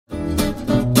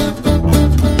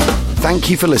Thank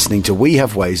you for listening to We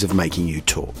Have Ways of Making You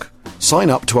Talk. Sign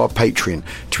up to our Patreon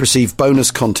to receive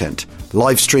bonus content,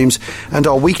 live streams, and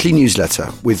our weekly newsletter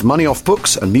with money off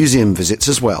books and museum visits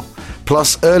as well,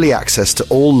 plus early access to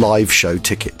all live show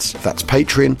tickets. That's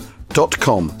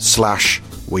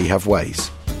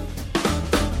patreon.com/wehaveways.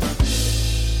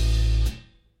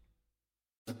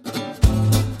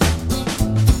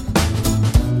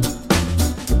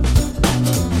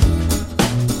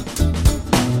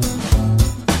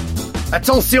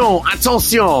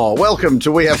 Attention! Welcome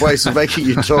to We Have Ways of Making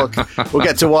You Talk. We'll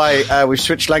get to why we've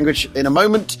switched language in a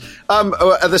moment.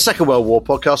 The Second World War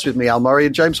podcast with me, Al Murray,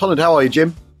 and James Holland. How are you,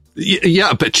 Jim?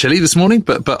 Yeah, a bit chilly this morning,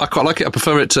 but I quite like it. I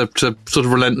prefer it to sort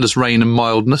of relentless rain and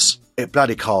mildness. It's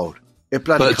bloody cold.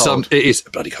 Cold. It is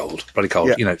bloody cold.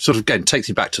 Yeah. You know, sort of again takes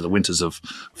me back to the winters of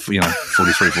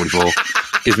 43, 44.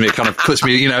 Gives me puts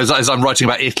me, as I'm writing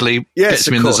about Italy, gets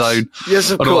me in the zone.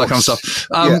 Yes, of and course. all that kind of stuff.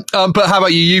 But how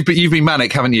about you? You've been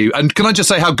manic, haven't you? And can I just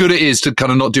say how good it is to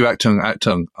kind of not do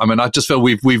Actung? I mean, I just feel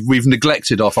we've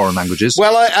neglected our foreign langulanguages.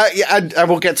 Well, and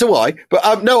we'll get to why.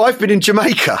 But no, I've been in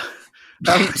Jamaica.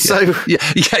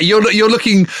 You're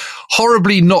looking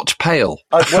horribly not pale.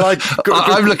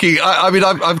 I'm looking.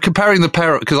 I'm comparing the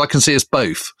pair because I can see us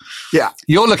both. Yeah,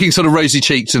 you're looking sort of rosy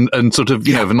cheeked and sort of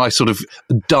a nice sort of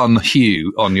dun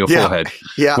hue on your forehead.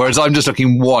 Yeah. Whereas I'm just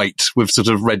looking white with sort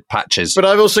of red patches. But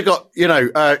I've also got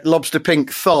lobster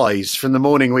pink thighs from the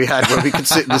morning we had where we could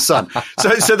sit in the sun.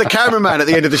 So the cameraman at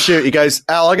the end of the shoot, he goes,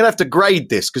 "Al, I'm going to have to grade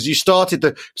this because you started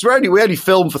because we only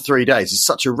filmed for 3 days. It's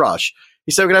such a rush."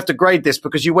 He said, "We're going to have to grade this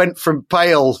because you went from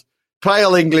pale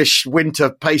English winter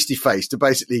pasty face to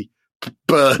basically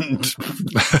burned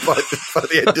by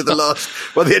the end of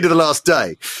the last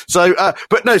day." So,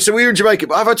 so we were in Jamaica.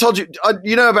 Have I told you?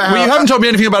 You know about how? Well, you haven't told me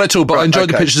anything about it at all. But I enjoyed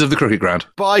the pictures of the cricket ground.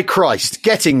 By Christ,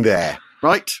 getting there,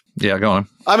 right? Yeah, go on.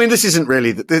 I mean, this isn't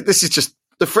really. This is just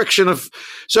the friction of.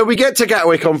 So we get to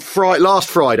Gatwick on last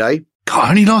Friday.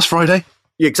 God, only last Friday.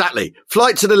 Exactly.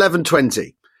 Flight's at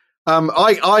 11:20.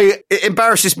 It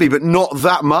embarrasses me, but not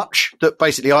that much that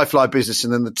basically I fly business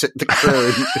and then the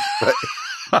crew.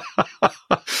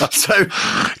 So,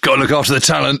 got to look after the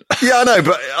talent. Yeah, I know,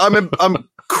 but I'm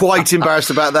quite embarrassed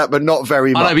about that, but not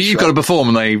very much. I know, but you've got to perform,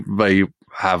 and they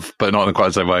have, but not in quite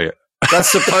the same way.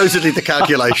 That's supposedly the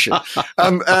calculation.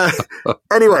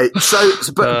 Anyway,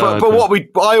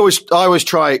 I always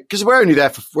try, because we're only there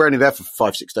for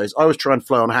 5-6 days. I always try and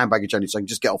fly on hand baggage only so I can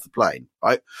just get off the plane,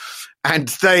 right? And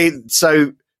they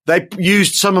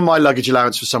used some of my luggage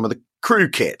allowance for some of the crew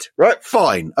kit, right?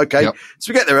 Fine. Okay. Yep.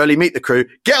 So we get there early, meet the crew,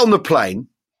 get on the plane.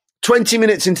 20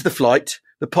 minutes into the flight,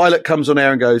 the pilot comes on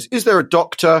air and goes, "Is there a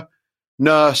doctor,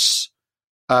 nurse,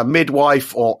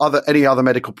 midwife, or any other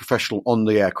medical professional on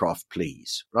the aircraft,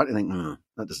 please?" Right? I think,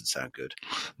 that doesn't sound good.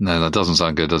 No, that doesn't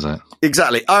sound good, does it?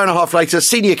 Exactly. Hour and a half later,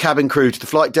 senior cabin crew to the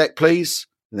flight deck, please.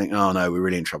 I think, oh no, we're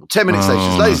really in trouble. 10 minutes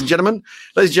later, ladies and gentlemen,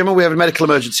 we have a medical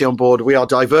emergency on board. We are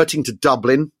diverting to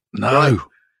Dublin. No. Right?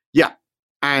 Yeah.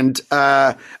 And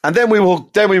then we will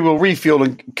refuel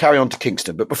and carry on to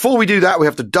Kingston. But before we do that, we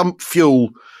have to dump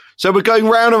fuel. So we're going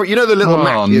round, the little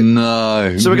map. Oh,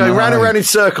 no. So we're going round and round in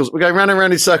circles. We're going round and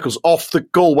round in circles off the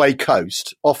Galway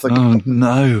coast, off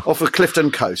the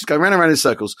Clifton coast, going round and round in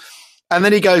circles. And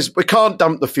then he goes, "We can't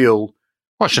dump the fuel."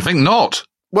 Well, I should think not.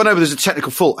 Well, no, but there's a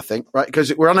technical fault, I think, right?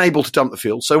 Because we're unable to dump the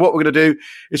fuel. So what we're going to do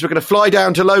is we're going to fly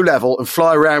down to low level and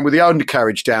fly around with the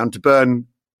undercarriage down to burn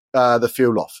the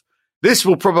fuel off. This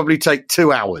will probably take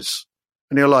 2 hours.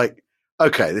 And you're like,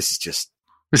 okay, this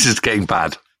is getting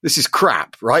bad. This is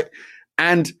crap, right?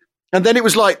 And then it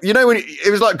was like,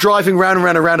 it was like driving round and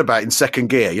round a roundabout in second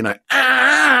gear, that,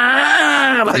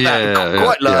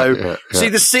 quite low. Yeah. See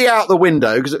the sea out the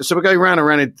window. So we're going round and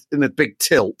round in a big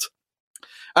tilt.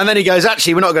 And then he goes,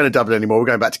 "Actually, we're not going to Dublin anymore. We're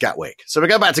going back to Gatwick." So we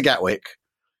go back to Gatwick.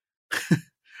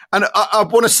 And I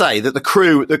want to say that the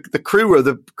crew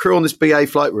on this BA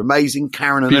flight were amazing.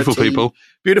 Karen and beautiful her team,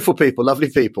 people, lovely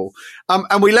people.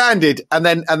 And we landed, and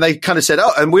they kind of said,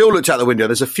 "Oh," and we all looked out the window.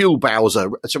 There's a fuel bowser,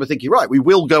 so we're thinking, right, we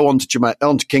will go on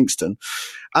to Kingston,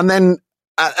 and then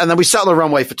we sat on the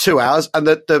runway for 2 hours, and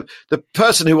the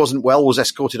person who wasn't well was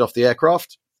escorted off the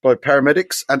aircraft by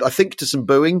paramedics, and I think to some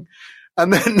booing.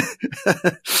 And then,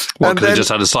 could have just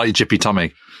had a slightly chippy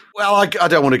tummy. Well, I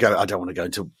don't want to go. I don't want to go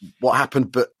into what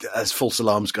happened, but as false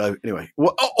alarms go, anyway,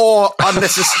 or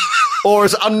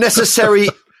as unnecessary.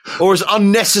 Well,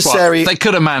 they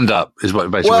could have manned up, is what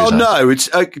basically. Well, no, it's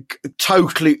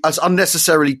totally as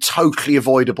unnecessarily, totally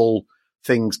avoidable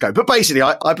things go. But basically,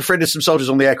 I befriended some soldiers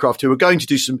on the aircraft who were going to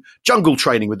do some jungle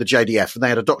training with the JDF, and they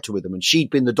had a doctor with them, and she'd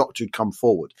been the doctor who'd come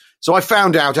forward. So I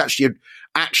found out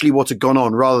actually what had gone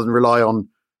on, rather than rely on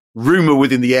rumor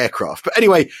within the aircraft. But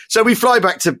anyway, so we fly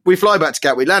back to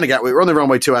Gatwick, land at Gatwick, we're on the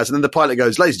runway 2 hours, and then the pilot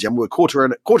goes, ladies and gentlemen, we're quarter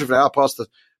of an hour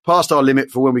past our limit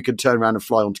for when we can turn around and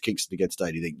fly on to Kingston again today.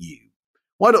 And you think,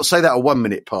 why not say that a 1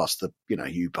 minute past the,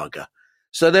 you bugger.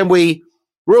 So then we're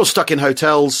all stuck in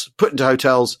hotels, put into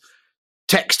hotels,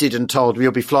 texted and told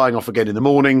we'll be flying off again in the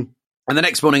morning. And the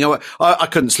next morning, I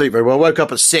couldn't sleep very well. I woke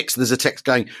up at 6 and there's a text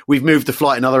going, we've moved the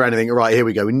flight another hour. Right, here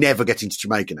we go. We're never getting to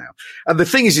Jamaica now. And the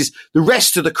thing is the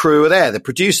rest of the crew are there. The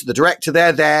producer, the director,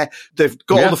 they're there. They've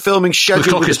got all the filming scheduled. The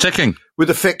clock is ticking. With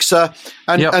a fixer.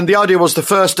 And the idea was the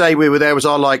first day we were there was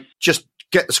just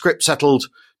get the script settled,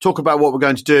 talk about what we're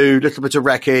going to do, little bit of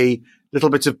recce, little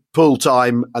bit of pool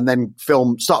time, and then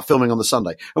start filming on the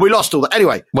Sunday. And we lost all that.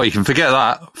 Anyway. Well, you can forget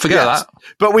that. Forget that.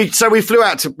 But we flew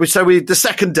out the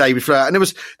second day we flew out, and it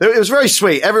was very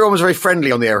sweet. Everyone was very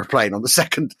friendly on the aeroplane on the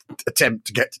second attempt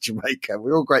to get to Jamaica.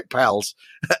 We were all great pals.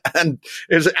 And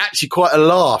it was actually quite a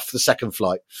laugh, the second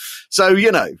flight. So,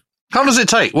 how does it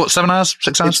take? What, 7 hours,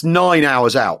 6 hours? It's 9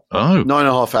 hours out. Oh.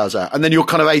 9.5 hours out. And then you're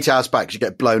kind of 8 hours back because you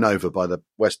get blown over by the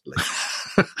westerly.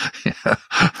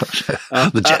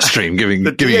 The jet stream giving you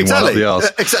one up the arse.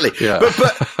 Exactly. Yeah.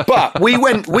 But we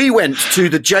went to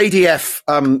the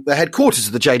JDF, the headquarters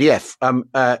of the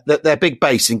JDF, their big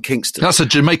base in Kingston. That's a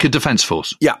Jamaica Defence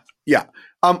Force. Yeah.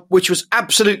 Which was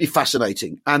absolutely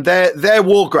fascinating. And their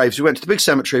war graves, we went to the big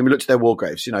cemetery and we looked at their war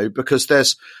graves, because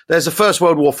there's a First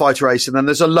World War fighter race and then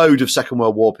there's a load of Second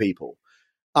World War people.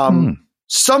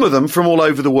 Some of them from all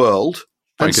over the world.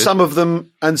 And some of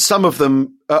them,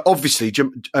 obviously,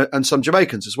 and some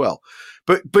Jamaicans as well.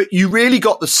 But you really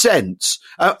got the sense,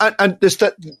 and there's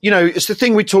that, it's the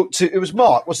thing we talked to, it was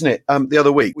Mark, wasn't it, the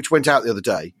other week, which went out the other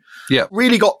day. Yeah.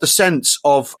 Really got the sense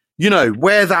of,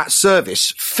 where that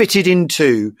service fitted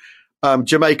into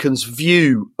Jamaicans'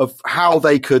 view of how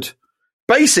they could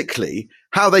create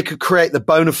the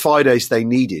bona fides they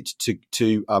needed to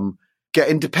get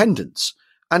independence.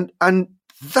 And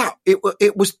that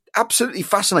it was absolutely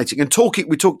fascinating. And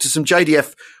we talked to some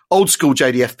old school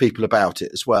JDF people about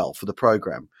it as well for the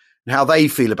program and how they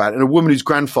feel about it. And a woman whose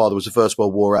grandfather was a First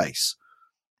World War ace.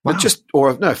 Wow.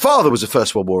 Father was a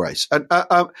First World War ace. And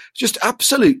just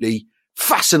absolutely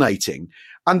fascinating.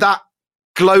 And that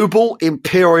global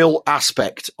imperial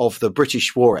aspect of the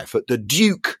British war effort, the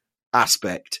Duke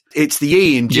aspect, it's the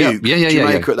E in Duke,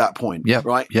 Jamaica at that point,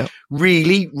 right? Yeah.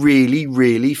 Really, really,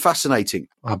 really fascinating.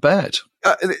 I bet.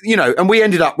 And we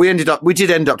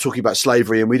did end up talking about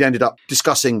slavery, and we'd ended up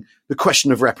discussing the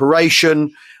question of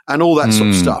reparation and all that sort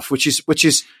of stuff, which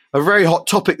is a very hot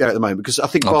topic there at the moment, because I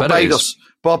think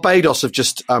Barbados have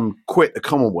just quit the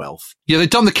Commonwealth. Yeah, they've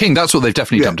done the King. That's what they've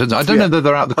definitely done, isn't it? I don't know that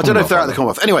they're out the Commonwealth. I don't know if they're out the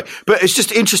Commonwealth. Anyway, but it's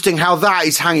just interesting how that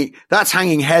is hanging. That's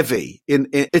hanging heavy.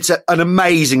 It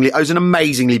was an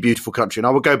amazingly beautiful country, and I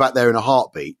would go back there in a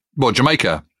heartbeat. What,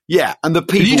 Jamaica? Yeah, and the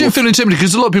people. You didn't feel intimidated,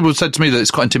 because a lot of people said to me that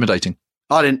it's quite intimidating.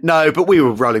 I didn't know, but we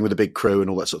were rolling with a big crew and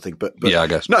all that sort of thing. But yeah, I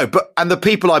guess. No, and the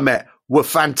people I met were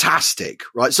fantastic,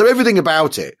 right? So everything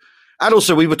about it. And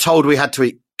also we were told we had to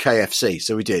eat KFC,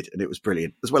 so we did, and it was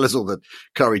brilliant, as well as all the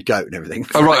curried goat and everything.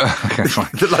 Oh, right. Okay, fine.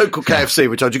 The local KFC,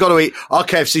 we're told, you've got to eat, our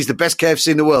KFC is the best KFC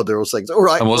in the world. They're all saying, all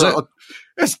right. And was it?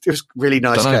 It was really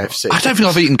nice KFC. I don't think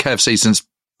I've eaten KFC since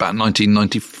about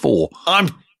 1994.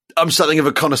 I'm something of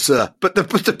a connoisseur, but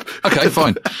okay,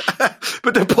 fine.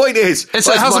 But the point is, it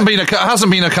hasn't been a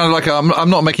kind of like I'm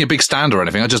not making a big stand or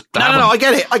anything. I just no, I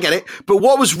get it. But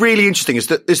what was really interesting is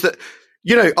that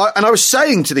I was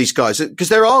saying to these guys, because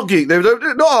they're arguing, they're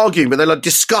not arguing, but they're like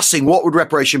discussing what would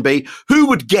reparation be, who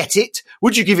would get it,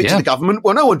 would you give it to the government?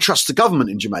 Well, no one trusts the government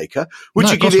in Jamaica. Would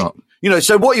you give it? Not.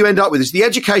 So what you end up with is the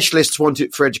educationalists want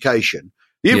it for education,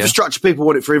 the infrastructure people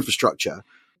want it for infrastructure.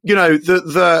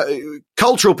 The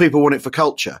cultural people want it for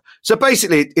culture. So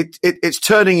basically it's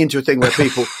turning into a thing where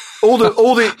people, all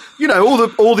the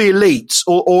elites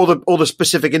or the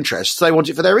specific interests, they want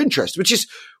it for their interest, which is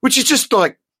just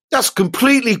like, that's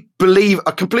completely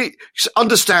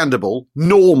understandable,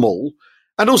 normal,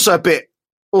 and also a bit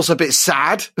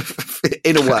sad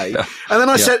in a way. And then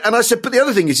I said, but the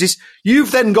other thing is you've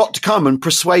then got to come and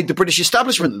persuade the British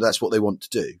establishment that that's what they want to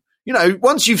do.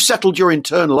 Once you've settled your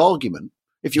internal argument,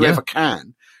 if you ever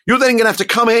can, you're then going to have to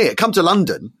come to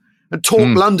London and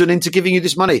talk London into giving you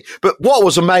this money. But what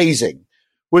was amazing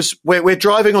was we're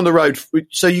driving on the road.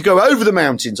 So you go over the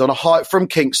mountains from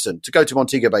Kingston to go to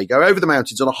Montego Bay, you go over the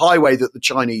mountains on a highway that the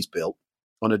Chinese built,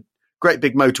 on a great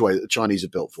big motorway that the Chinese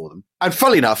have built for them. And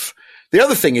funnily enough, the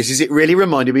other thing is it really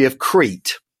reminded me of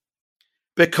Crete,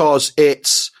 because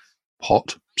it's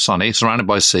hot, sunny, surrounded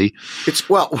by sea.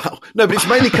 No, but it's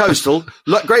mainly coastal,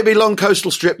 great big long coastal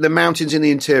strip, the mountains in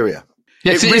the interior.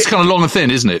 Yeah, it's kind of long and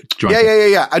thin, isn't it? Jamaica?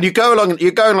 Yeah. And you're going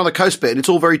along the coast bit, and it's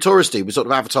all very touristy with sort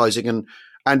of advertising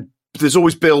and there's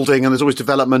always building and there's always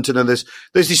development, and then there's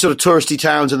these sort of touristy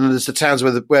towns, and then there's the towns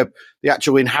where the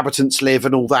actual inhabitants live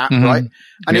and all that, right?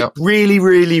 And it really,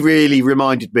 really, really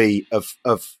reminded me of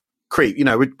Crete,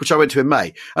 which I went to in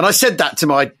May. And I said that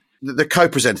to the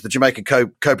co-presenter, the Jamaican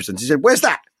co-presenter. He said, "Where's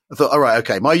that?" I thought, all right,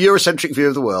 okay, my Eurocentric view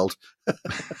of the world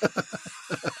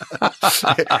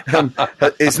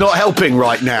is not helping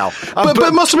right now. But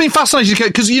it must have been fascinating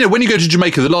because, when you go to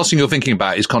Jamaica, the last thing you're thinking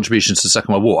about is contributions to the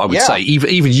Second World War. I would say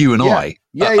even you and I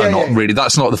are not really,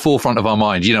 that's not at the forefront of our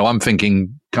mind. I'm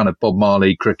thinking kind of Bob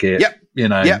Marley, cricket,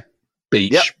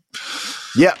 beach,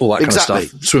 all that kind of stuff,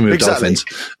 swimming with dolphins.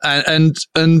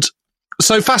 And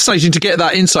so fascinating to get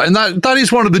that insight. And that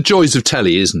is one of the joys of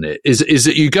telly, isn't it? Is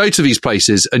that you go to these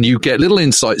places and you get little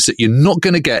insights that you're not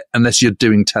going to get unless you're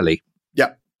doing telly. Yeah.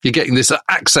 You're getting this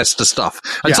access to stuff.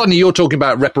 And suddenly you're talking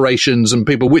about reparations and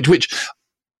people, which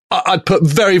I'd put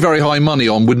very, very high money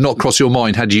on would not cross your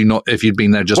mind if you'd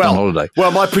been there just on holiday.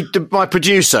 Well, my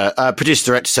producer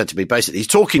director said to me, basically, he's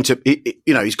talking to,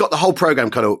 he's got the whole program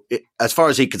kind of, as far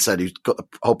as he concerned, he's got the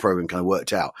whole program kind of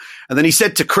worked out. And then he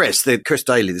said to Chris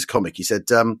Daly, this comic, he said,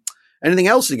 anything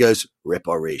else? And he goes,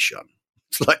 reparation.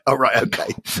 It's like, all right, okay.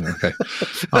 Okay.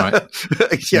 All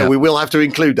right. Yeah, we will have to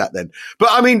include that then. But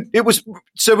I mean,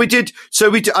 we did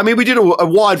a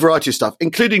wide variety of stuff,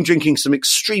 including drinking some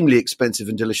extremely expensive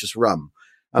and delicious rum.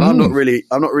 And I'm not really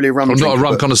a rum drinker. I'm not a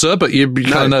rum connoisseur, but you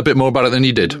kind of know a bit more about it than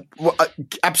you did. Well,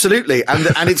 absolutely.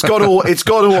 And it's got all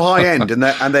high end, and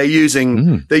they're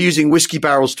using whiskey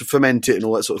barrels to ferment it and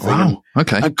all that sort of thing. Wow.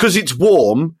 Okay. And because it's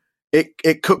warm,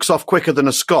 it cooks off quicker than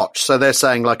a Scotch. So they're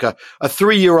saying like a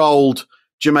 3-year-old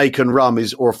Jamaican rum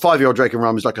or a 5-year-old Jamaican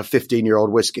rum is like a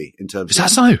 15-year-old whiskey in terms. Is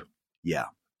that so? Yeah.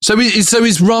 So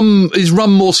is rum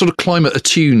more sort of climate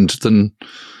attuned than?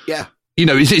 Yeah.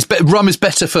 Rum is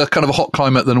better for kind of a hot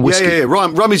climate than whiskey. Yeah.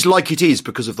 Rum is like it is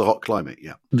because of the hot climate.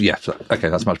 Yeah. Yeah. Okay,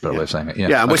 that's a much better way of saying it. Yeah.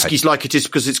 Yeah, and whiskey's like it is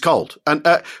because it's cold. And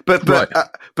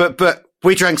but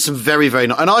we drank some very, very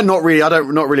nice. And I'm not really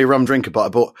a rum drinker, but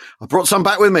I brought some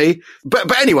back with me.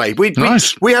 But anyway, we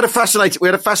had a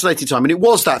fascinating time, and it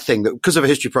was that thing that because of a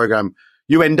history program,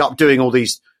 you end up doing all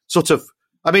these sort of.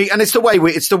 I mean, and it's the way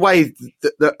that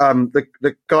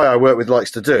the guy I work with likes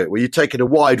to do it, where you take in a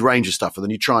wide range of stuff and then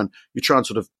you try and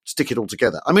sort of stick it all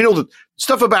together. I mean, all the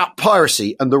stuff about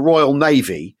piracy and the Royal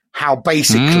Navy, how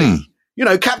basically,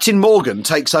 Captain Morgan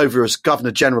takes over as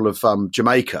Governor General of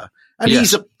Jamaica. And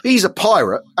he's a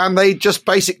pirate, and they just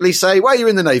basically say, well, you're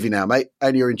in the Navy now, mate,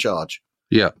 and you're in charge.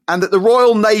 Yeah. And that the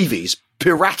Royal Navy's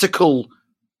piratical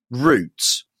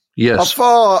roots are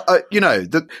far,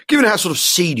 given how sort of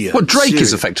senior. Well, Drake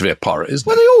is effectively a pirate, isn't he?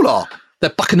 Well, they all are. They're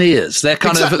buccaneers. They're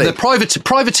kind of, they're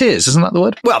privateers, isn't that the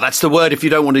word? Well, that's the word if you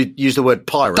don't want to use the word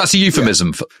pirate. That's a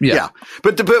euphemism. Yeah.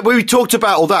 But we talked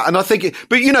about all that, and I think,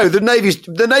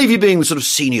 the Navy being the sort of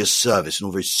senior service and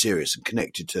all very serious and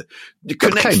connected to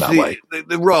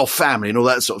the royal family and all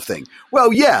that sort of thing.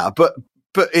 Well, yeah, but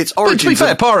its origins. But to be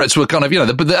fair, pirates were kind of,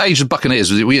 the age of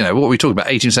buccaneers was, what were we talking about?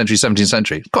 18th century, 17th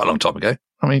century? Quite a long time ago.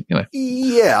 I mean,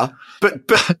 Yeah, but.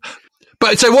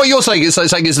 But so what you're saying is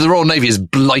the Royal Navy is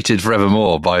blighted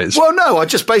forevermore by its. Well, no, I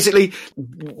just basically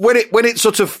when it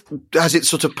sort of has its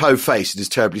sort of Po face, it is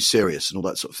terribly serious and all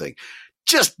that sort of thing.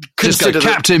 Just consider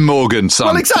Captain Morgan, son.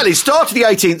 Well, exactly. Start of the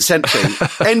 18th century,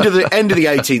 end of the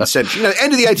 18th century.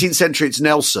 End of the 18th century, it's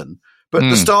Nelson, but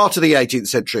the start of the 18th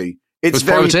century. It's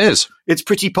privateers. It's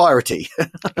pretty piratey.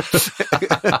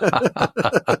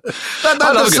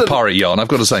 I love a good pirate yarn, I've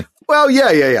got to say. Well,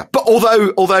 yeah. But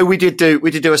although we did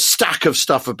do a stack of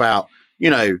stuff about,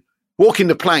 walking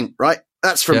the plank, right?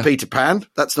 That's from Peter Pan.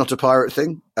 That's not a pirate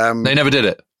thing. They never did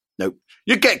it. No.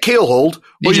 You get keel-hauled.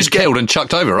 You just killed and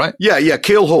chucked over, right? Yeah,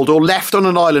 keel-hauled or left on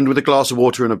an island with a glass of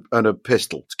water and a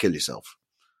pistol to kill yourself.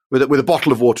 With a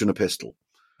bottle of water and a pistol.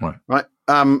 Right?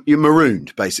 You're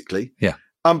marooned, basically. Yeah.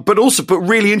 But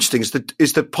really interesting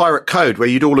is the pirate code where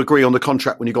you'd all agree on the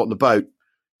contract when you got on the boat.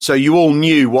 So you all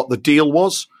knew what the deal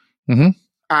was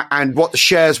and what the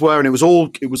shares were. And it was all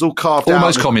carved out.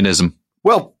 Almost communism.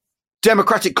 Well,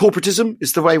 democratic corporatism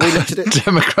is the way we looked at it.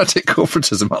 Democratic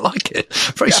corporatism. I like it.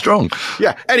 Very strong.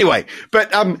 Yeah. Anyway,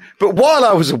 but while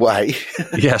I was away.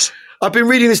 Yes. I've been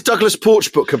reading this Douglas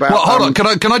Porch book about. Well, hold on.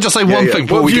 Can I just say one thing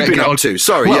before we get going? What have you been up to?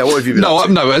 Sorry. What have you been up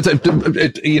to? No.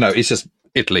 It's just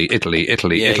Italy.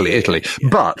 Yeah.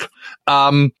 But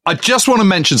I just want to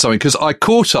mention something because I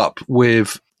caught up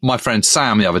with my friend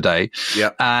Sam the other day.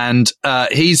 Yeah. And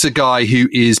he's a guy who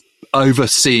is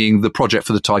overseeing the project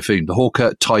for the typhoon, the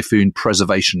Hawker Typhoon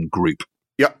Preservation Group.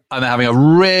 Yep. And they're having a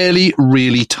really,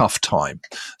 really tough time.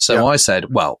 So Yep. I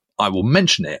said, well, I will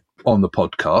mention it on the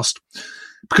podcast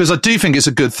because I do think it's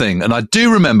a good thing. And I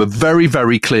do remember very,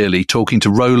 very clearly talking to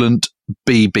Roland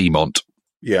B. Beaumont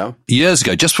years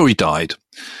ago, just before he died.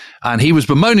 And he was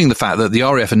bemoaning the fact that the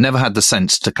RAF had never had the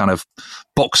sense to kind of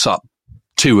box up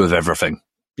two of everything.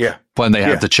 Yeah. When they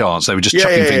had the chance, they were just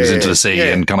chucking things into the sea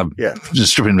and kind of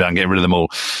just stripping them down, getting rid of them all.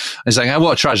 And saying,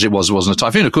 what a tragedy it wasn't a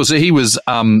typhoon. Of course, he was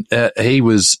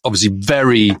obviously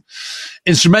very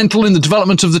instrumental in the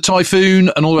development of the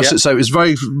typhoon and all the rest of it. So it was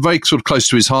very, very sort of close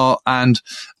to his heart. And,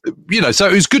 so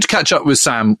it was good to catch up with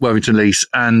Sam Worthington-Lees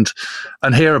and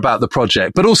hear about the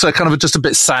project, but also kind of just a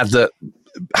bit sad that,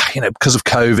 because of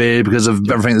COVID, because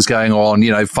of everything that's going on,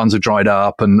 funds have dried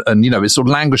up and it's sort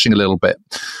of languishing a little bit.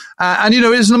 And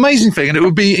it's an amazing thing. And it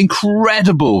would be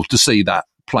incredible to see that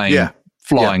plane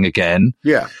flying again.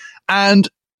 Yeah. And,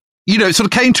 it sort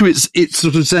of came to its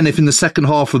sort of zenith in the second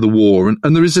half of the war.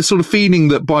 And there is this sort of feeling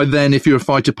that by then, if you're a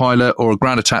fighter pilot or a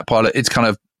ground attack pilot, it's kind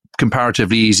of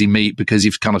comparatively easy meat because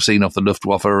you've kind of seen off the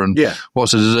Luftwaffe and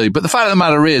what's it to do. But the fact of the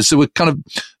matter is there were kind of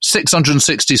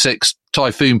 666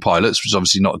 Typhoon pilots, which is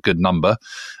obviously not a good number.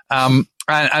 And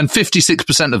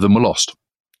 56% of them were lost,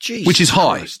 Jesus which is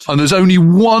high. Christ. And there's only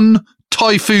one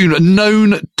a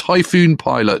known Typhoon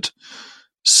pilot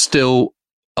still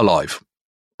alive.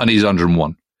 And he's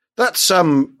 101. That's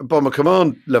Bomber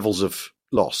Command levels of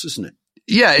loss, isn't it?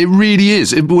 Yeah, it really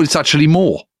is. It's actually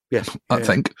more. Yeah, I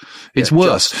think it's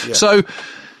worse. So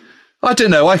I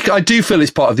don't know. I do feel it's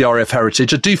part of the RAF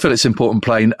heritage. I do feel it's an important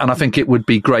plane. And I think it would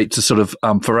be great to sort of,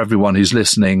 for everyone who's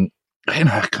listening, kind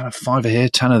of 5 here,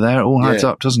 10 there, it all adds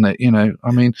up, doesn't it?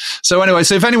 So anyway,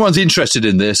 so if anyone's interested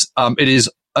in this, it is,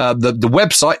 the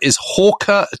website is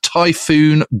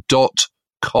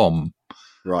hawkertyphoon.com.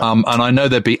 Right. And I know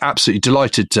they'd be absolutely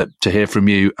delighted to hear from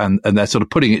you, and they're sort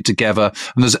of putting it together,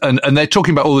 and they're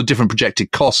talking about all the different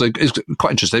projected costs. It's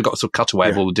quite interesting. They've got a sort of cutaway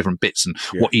of all the different bits and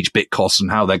what each bit costs and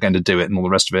how they're going to do it and all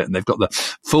the rest of it. And they've got the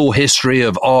full history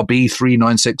of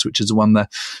RB396, which is the one they're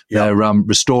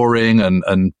restoring,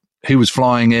 and who was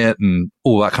flying it and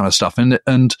all that kind of stuff. And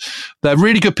they're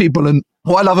really good people. And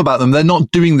what I love about them, they're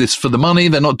not doing this for the money.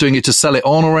 They're not doing it to sell it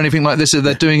on or anything like this.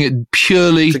 They're doing it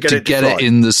purely to get it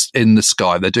in the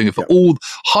sky. They're doing it for all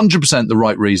 100% the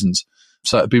right reasons.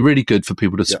 So it'd be really good for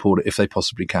people to support it if they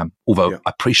possibly can. Although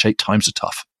I appreciate times are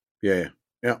tough. Yeah.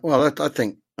 Well, I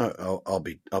think I'll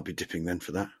be dipping then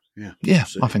for that. Yeah.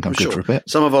 I think I'm good sure for a bit.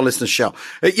 Some of our listeners shall.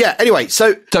 Anyway,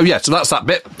 so that's that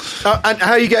bit. And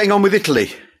how are you getting on with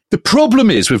Italy? The problem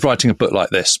is with writing a book like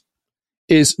this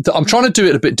is that I'm trying to do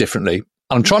it a bit differently.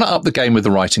 I'm trying to up the game with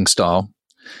the writing style.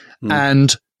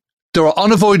 And there are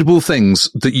unavoidable things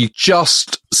that you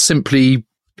just simply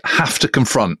have to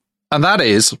confront. And that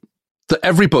is that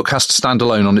every book has to stand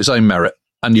alone on its own merit.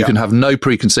 And you can have no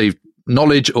preconceived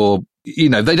knowledge or, you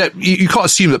can't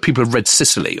assume that people have read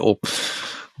Sicily or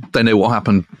they know what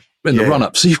happened in the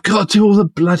run-up. So you've got to do all the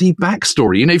bloody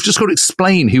backstory. You've just got to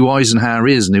explain who Eisenhower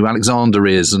is and who Alexander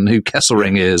is and who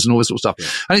Kesselring is and all this sort of stuff. Yeah.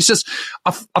 And it's just,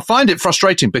 I find it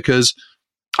frustrating because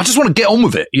I just want to get on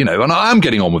with it, and I am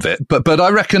getting on with it. But I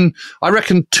reckon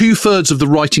 2/3 of the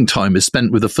writing time is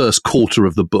spent with the first quarter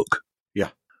of the book. Yeah.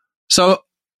 So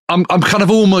I'm kind of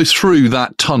almost through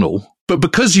that tunnel. But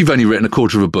because you've only written a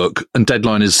quarter of a book and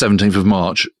deadline is 17th of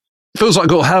March, feels like I've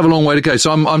got a hell of a long way to go.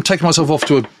 So I'm taking myself off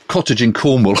to a cottage in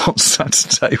Cornwall on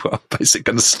Saturday where I'm basically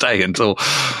going to stay until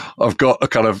I've got a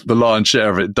kind of the lion's share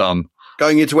of it done.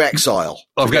 Going into exile.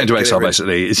 I'm going into exile,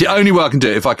 basically. It's the only way I can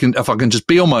do it. If I can just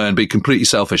be on my own, be completely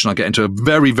selfish, and I get into a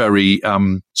very, very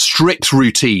strict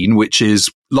routine, which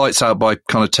is lights out by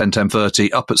kind of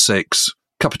 10:30, up at 6,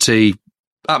 cup of tea,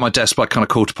 at my desk by kind of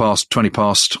 20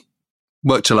 past,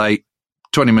 work till 8,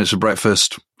 20 minutes of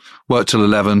breakfast, work till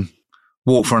 11,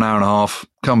 walk for an hour and a half,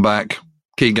 come back,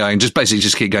 keep going, just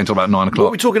keep going till about 9 o'clock. What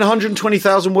are we talking,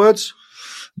 120,000 words?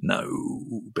 No,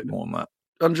 a bit more than that.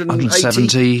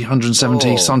 170,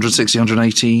 160,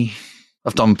 180.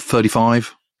 I've done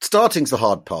 35. Starting's the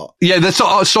hard part. Yeah, the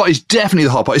start is definitely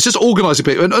the hard part. It's just organising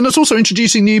people. And it's also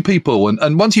introducing new people.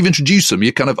 And once you've introduced them,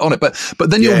 you're kind of on it. But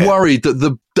then you're worried that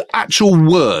the actual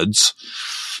words,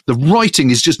 the writing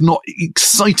is just not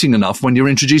exciting enough when you're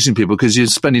introducing people because you're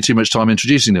spending too much time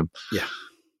introducing them. Yeah.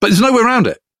 But there's no way around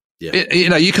it.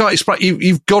 Yeah. You can't explain,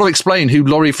 you've got to explain who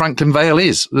Laurie Franklin Vale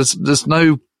is. There's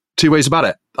no two ways about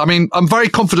it. I mean, I'm very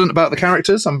confident about the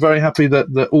characters. I'm very happy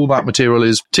that all that material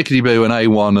is tickety-boo and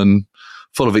A1 and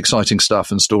full of exciting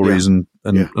stuff and stories and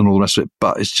all the rest of it.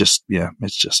 But it's just,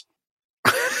 it's just,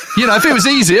 if it was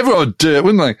easy, everyone would do it,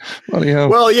 wouldn't they? Bloody hell.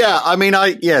 Well, yeah. I mean,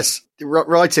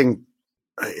 writing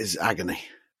is agony.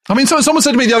 I mean, someone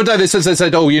said to me the other day, they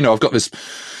said, oh, I've got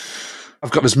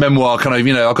this memoir kind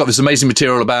of, I've got this amazing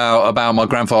material about my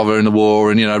grandfather in the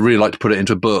war, and, I'd really like to put it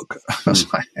into a book. I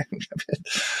was like,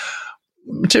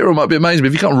 material might be amazing, but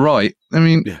if you can't write, I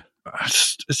mean,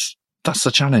 that's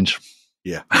the challenge.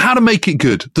 Yeah. How to make it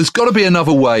good. There's got to be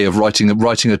another way of writing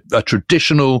a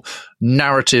traditional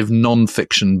narrative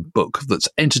non-fiction book that's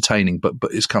entertaining, but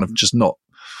is kind of just not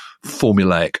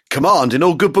formulaic. Command in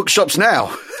all good bookshops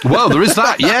now. Well, there is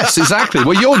that. Yes, exactly.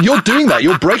 Well, you're doing that.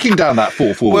 You're breaking down that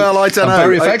fourth wall. Well, I don't know.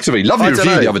 Very effectively. Lovely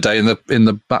review the other day in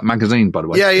the Bat magazine, by the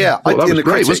way. Yeah. That was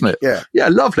great, wasn't it? Yeah,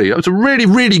 lovely. It was a really,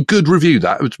 really good review.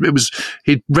 That it was.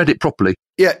 He'd read it properly.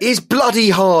 Yeah, it's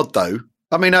bloody hard though.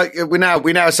 I mean, we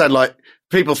now sound like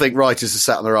people think writers are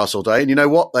sat on their ass all day, and you know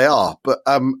what? They are. But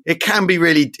it can be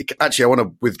really. Actually, I want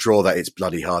to withdraw that. It's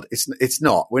bloody hard. It's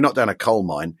not. We're not down a coal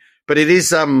mine. But it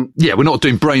is. Yeah, we're not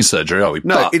doing brain surgery, are we?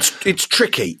 No, it's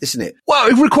tricky, isn't it? Well,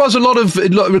 it requires a lot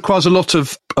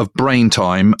of brain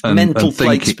time and mental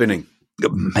plate spinning.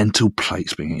 Mental plate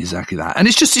spinning, exactly that. And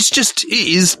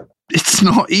it's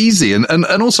not easy. And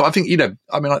also, I think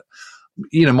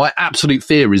my absolute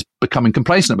fear is becoming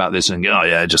complacent about this and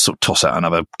just sort of toss out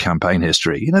another campaign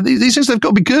history. These things, they've got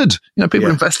to be good. People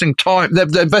are investing time,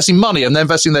 they're investing money, and they're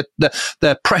investing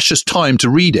their precious time to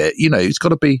read it. It's got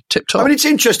to be tip top. I mean, it's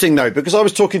interesting though, because I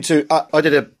was talking to, I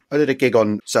did a gig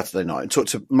on Saturday night and talked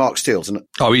to Mark Steels. And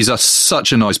he's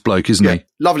such a nice bloke, isn't he?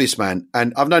 Loveliest man.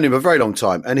 And I've known him a very long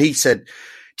time. And he said,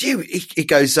 he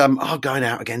goes, I'm going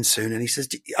out again soon. And he says,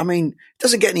 I mean, it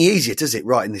doesn't get any easier, does it,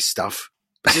 writing this stuff?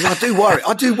 He says,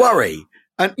 I do worry.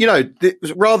 And, it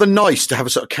was rather nice to have a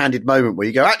sort of candid moment where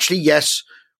you go, actually, yes,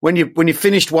 when you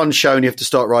finished one show and you have to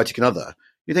start writing another,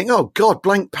 you think, oh, God,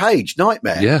 blank page,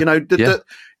 nightmare. Yeah.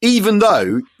 Even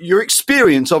though your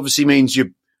experience obviously means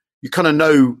you kind of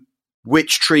know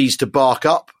which trees to bark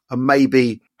up and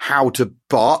maybe how to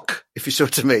bark, if you see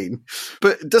what I mean.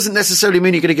 But it doesn't necessarily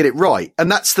mean you're going to get it right.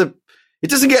 And it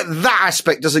doesn't get, that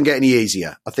aspect doesn't get any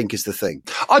easier, I think, is the thing.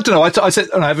 I don't know. I said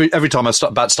every time I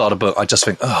start a book, I just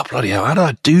think, oh, bloody hell, how do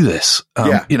I do this?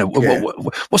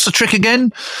 What's the trick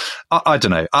again? I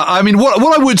don't know. I mean,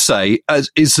 what I would say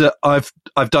is that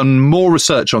I've done more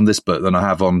research on this book than I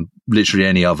have on literally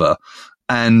any other.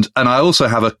 And I also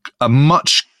have a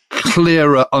much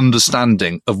clearer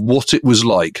understanding of what it was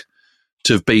like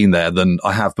to have been there than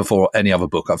I have before any other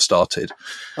book I've started.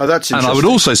 Oh, that's interesting. And I would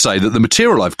also say that the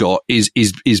material I've got is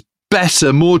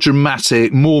better, more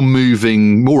dramatic, more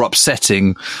moving, more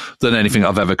upsetting than anything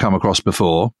I've ever come across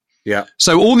before. Yeah.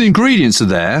 So all the ingredients are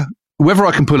there. Whether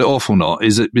I can pull it off or not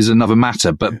is another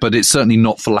matter, but it's certainly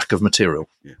not for lack of material.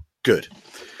 Yeah. Good.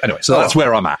 Anyway, so that's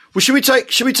where I'm at. Well, should we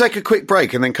take a quick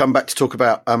break and then come back to talk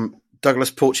about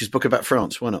Douglas Porch's book about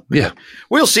France? Why not? Yeah.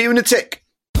 We'll see you in a tick.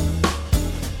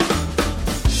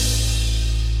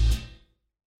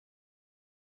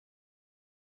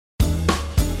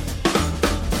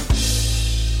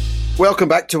 Welcome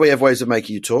back to We Have Ways of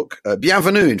Making You Talk.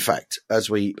 Bienvenue, in fact, as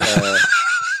we...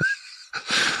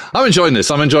 I'm enjoying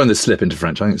this. I'm enjoying this slip into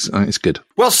French. I think it's good.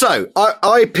 Well, so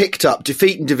I picked up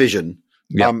Defeat and Division,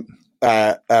 France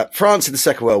in the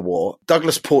Second World War,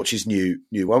 Douglas Porch's new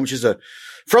one, which is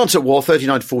France at War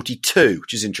 39-42,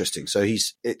 which is interesting. So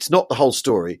it's not the whole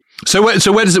story. So where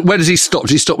does he stop?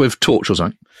 Does he stop with Torch or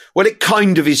something? Well, it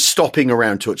kind of is stopping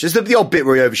around Torch. There's the odd bit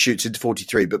where he overshoots into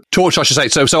 43, but Torch, I should say.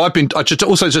 So I should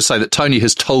also just say that Tony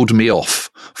has told me off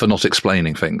for not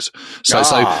explaining things. So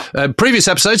previous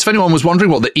episodes, if anyone was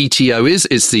wondering what the ETO is,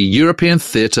 it's the European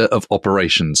Theatre of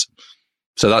Operations.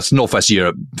 So that's Northwest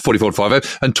Europe,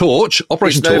 44-50. And Torch,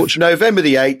 Operation Torch. November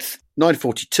the 8th,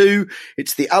 1942.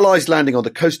 It's the Allies landing on the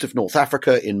coast of North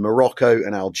Africa in Morocco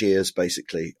and Algiers,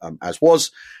 basically, as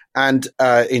was. And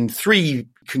in 3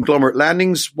 conglomerate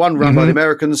landings, one run by the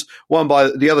Americans, one by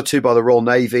the other 2 by the Royal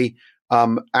Navy.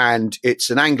 And it's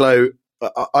an Anglo,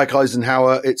 Ike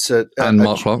Eisenhower. And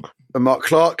Mark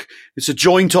Clark. It's a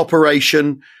joint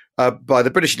operation by the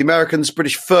British and the Americans.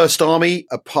 British First Army,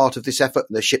 a part of this effort.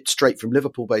 They're shipped straight from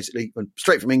Liverpool, basically, and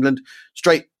straight from England.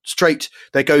 Straight.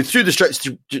 They go through the Straits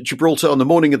of Gibraltar on the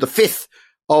morning of the 5th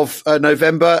of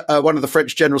November. One of the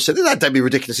French generals said, "That'd be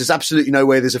ridiculous. There's absolutely no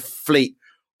way there's a fleet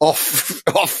off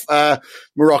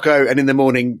Morocco." And in the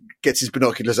morning, gets his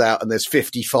binoculars out, and there's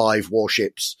 55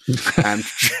 warships, and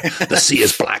the sea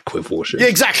is black with warships. Yeah,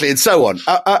 exactly, and so on.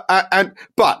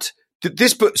 But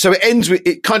this book, so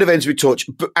it kind of ends with Torch,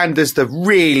 and there's the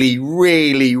really,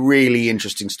 really, really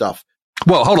interesting stuff.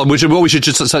 Well, hold on. What we should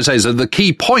just say is that the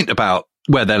key point about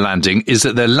where they're landing is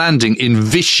that they're landing in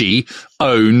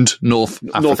Vichy-owned North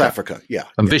Africa, yeah.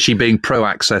 And Vichy being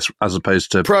pro-Axis as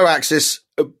opposed to... Pro-Axis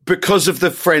because of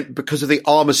the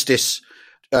armistice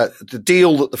the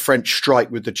deal that the French strike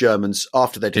with the Germans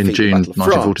after their defeat in the Battle of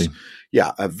 1914. France.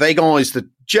 Yeah, Weygand is the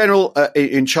general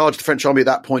in charge of the French army at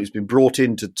that point. He's been brought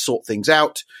in to sort things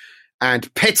out.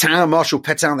 And Pétain, Marshal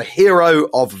Pétain, the hero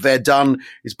of Verdun,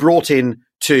 is brought in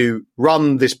to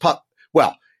run this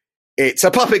well, it's a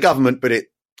puppet government, but it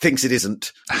thinks it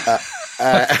isn't.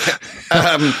 Got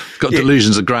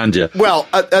delusions of grandeur. Well,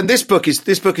 and this book is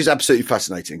absolutely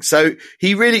fascinating. So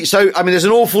there's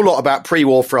an awful lot about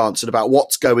pre-war France and about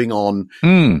what's going on.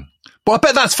 Well, I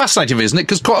bet that's fascinating, isn't it?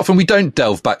 Because quite often we don't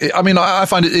delve back. I mean, I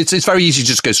find it's very easy to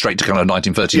just go straight to kind of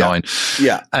 1939.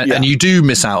 And you do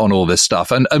miss out on all this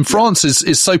stuff. And France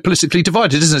is so politically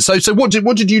divided, isn't it? So what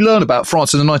did you learn about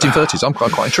France in the 1930s? I'm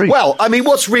quite intrigued. Well, I mean,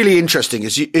 what's really interesting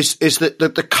is that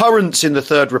the currents in the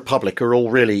Third Republic are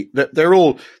all really,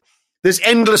 there's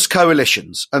endless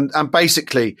coalitions and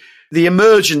basically the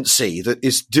emergency that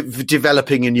is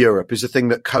developing in Europe is a thing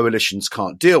that coalitions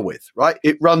can't deal with, right?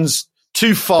 It runs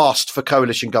too fast for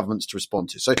coalition governments to respond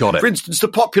to. So, for instance, the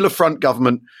Popular Front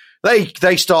government, they start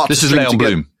to string together. This is Leon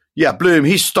Blum. Yeah, Blum.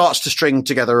 He starts to string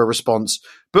together a response,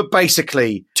 but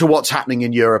basically to what's happening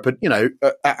in Europe and,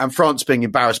 and France being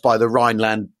embarrassed by the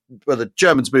Rhineland, by the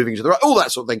Germans moving to the right, all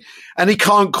that sort of thing. And he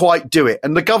can't quite do it.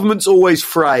 And the governments always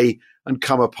fray and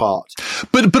come apart.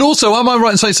 But also, am I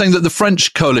right in saying that the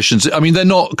French coalitions, I mean, they're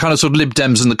not kind of sort of Lib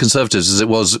Dems and the Conservatives as it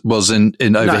was in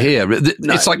over here.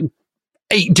 It's like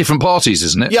 8 different parties,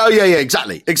 isn't it? Yeah,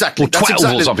 exactly. Or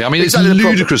 12 or something. I mean, it's a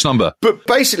ludicrous number. But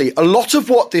basically, a lot of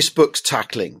what this book's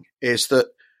tackling is that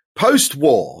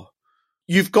post-war,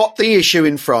 you've got the issue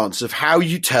in France of how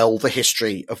you tell the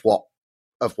history of what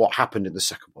happened in the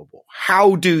Second World War.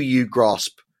 How do you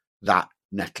grasp that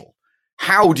nettle?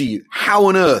 How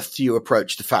on earth do you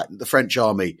approach the fact that the French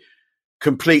army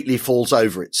completely falls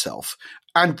over itself?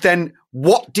 And then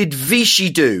what did Vichy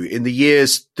do in the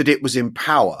years that it was in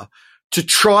power to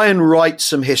try and write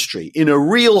some history in a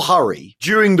real hurry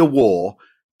during the war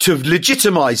to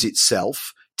legitimize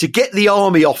itself, to get the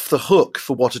army off the hook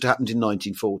for what had happened in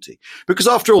 1940? Because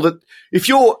after all, if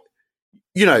you're,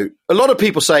 a lot of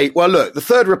people say, well, look, the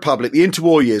Third Republic, the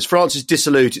interwar years, France is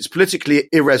dissolute, it's politically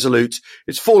irresolute,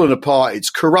 it's fallen apart, it's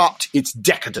corrupt, it's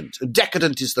decadent. And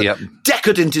decadent is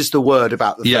the word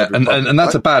about the Third Republic. And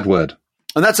that's a bad word.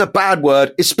 And that's a bad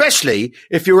word, especially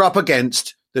if you're up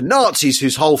against the Nazis,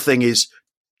 whose whole thing is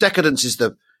decadence is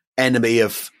the enemy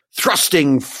of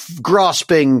thrusting,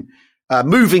 grasping,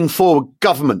 moving forward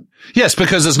government. Yes,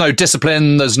 because there's no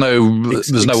discipline, there's no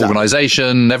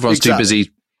organisation, everyone's too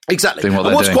busy. Exactly. Doing what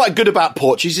and what's doing. Quite good about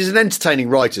Porch is he's an entertaining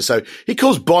writer. So he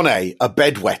calls Bonnet a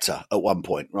bedwetter at one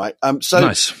point, right?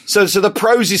 Nice. So the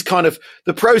prose is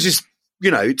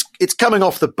it's coming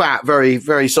off the bat very,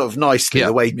 very sort of nicely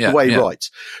the way he writes.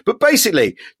 But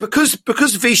basically, because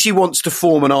Vichy wants to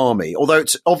form an army, although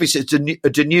it's obviously a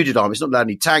denuded army, it's not allowed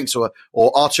any tanks or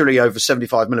artillery over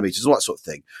 75 millimeters, all that sort of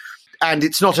thing. And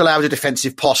it's not allowed a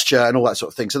defensive posture and all that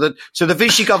sort of thing. So the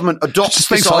Vichy government adopts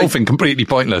this makes the whole thing completely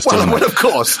pointless. Well, of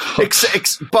course.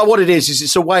 But what it is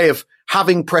it's a way of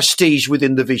having prestige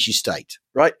within the Vichy state,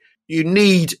 right? You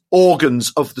need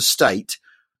organs of the state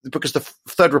because the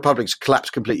Third Republic's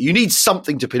collapsed completely. You need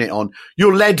something to pin it on.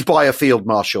 You're led by a field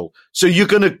marshal, so you're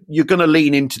gonna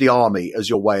lean into the army as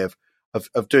your way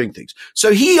of doing things.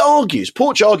 So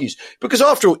Porch argues, because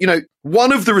after all,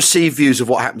 one of the received views of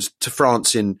what happens to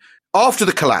France after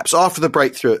the collapse, after the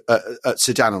breakthrough at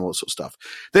Sedan and all that sort of stuff,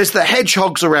 there's the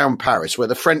hedgehogs around Paris where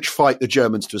the French fight the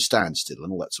Germans to a standstill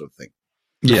and all that sort of thing.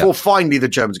 Before finally the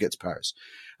Germans get to Paris.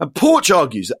 And Porch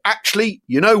argues that actually,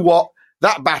 you know what?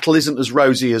 That battle isn't as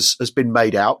rosy as has been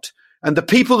made out. And the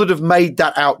people that have made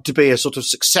that out to be a sort of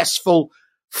successful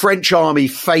French army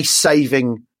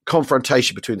face-saving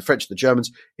confrontation between the French and the Germans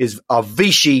are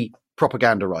Vichy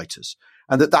propaganda writers.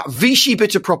 And that Vichy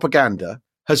bit of propaganda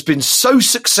has been so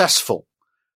successful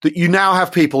that you now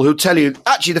have people who tell you,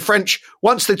 actually, the French,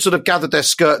 once they'd sort of gathered their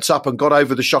skirts up and got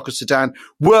over the shock of Sedan,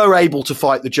 were able to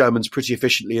fight the Germans pretty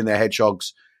efficiently in their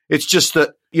hedgehogs. It's just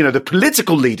that, the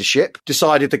political leadership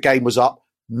decided the game was up,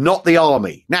 not the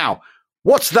army. Now,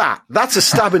 what's that? That's a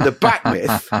stab in the back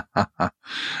myth.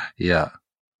 Yeah.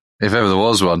 If ever there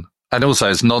was one. And also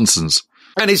it's nonsense.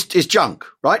 And it's junk,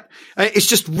 right? And it's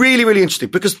just really, really interesting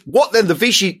because what then the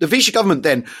Vichy government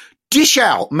then dish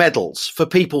out medals for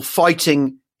people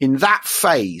fighting in that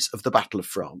phase of the Battle of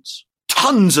France.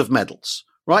 Tons of medals,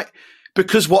 right?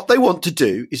 Because what they want to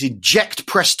do is inject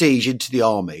prestige into the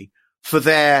army for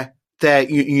their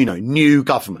new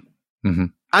government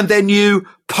and their new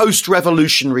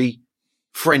post-revolutionary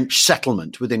French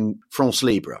settlement within France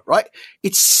Libre, right?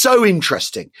 It's so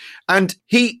interesting. And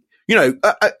he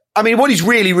I mean, what he's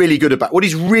really, really good about, what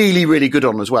he's really, really good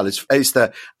on as well is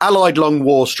the Allied long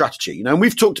war strategy. And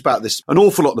we've talked about this an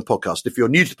awful lot in the podcast. If you're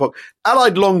new to the podcast,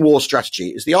 Allied long war strategy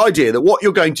is the idea that what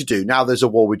you're going to do now there's a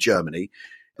war with Germany,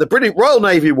 the British Royal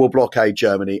Navy will blockade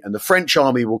Germany and the French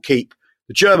army will keep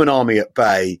the German army at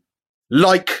bay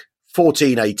like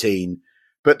 1418.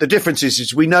 But the difference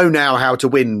is we know now how to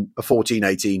win a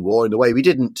 1418 war in the way we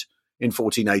didn't in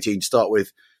 1418 to start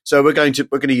with. So we're going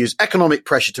to use economic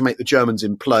pressure to make the Germans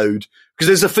implode, because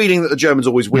there's a feeling that the Germans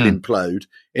always will implode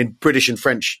in British and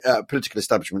French political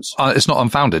establishments. It's not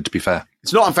unfounded, to be fair.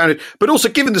 It's not unfounded, but also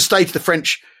given the state of the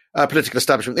French political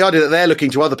establishment, the idea that they're looking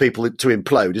to other people to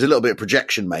implode is a little bit of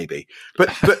projection, maybe.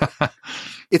 But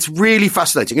it's really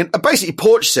fascinating. And basically,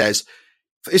 Porch says,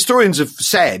 historians have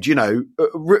said,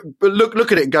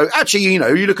 look at it and go, actually,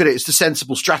 you look at it, it's the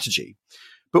sensible strategy.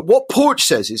 But what Porch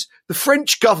says is the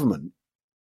French government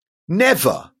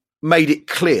never made it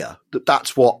clear that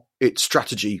that's what its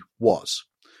strategy was.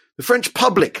 The French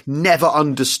public never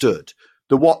understood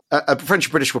that what French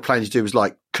and British were planning to do was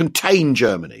like contain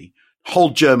Germany,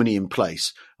 hold Germany in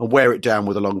place and wear it down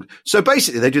with a long. So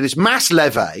basically they do this mass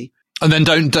levee. And then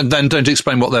don't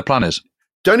explain what their plan is.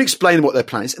 Don't explain what their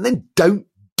plan is and then don't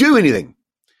do anything.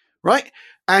 Right.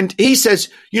 And he says,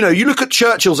 you look at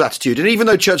Churchill's attitude, and even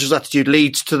though Churchill's attitude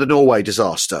leads to the Norway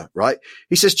disaster, right?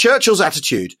 He says Churchill's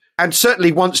attitude, and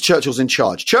certainly once Churchill's in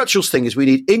charge, Churchill's thing is we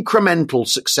need incremental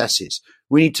successes.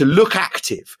 We need to look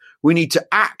active. We need to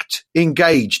act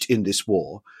engaged in this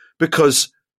war,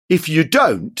 because if you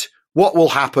don't, what will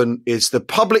happen is the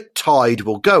public tide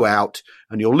will go out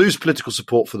and you'll lose political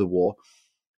support for the war.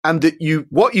 And that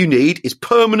what you need is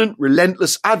permanent,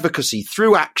 relentless advocacy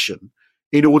through action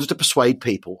in order to persuade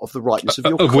people of the rightness of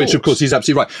your cause. Of which, of course, he's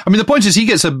absolutely right. I mean, the point is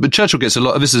Churchill gets a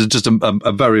lot, this is just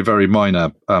a very, very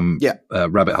minor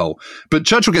rabbit hole, but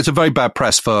Churchill gets a very bad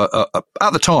press for,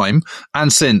 at the time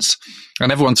and since, and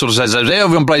everyone sort of says,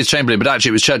 everyone blames Chamberlain, but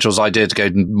actually it was Churchill's idea to go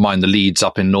and mine the leads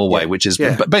up in Norway, which is,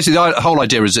 basically the whole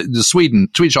idea is that the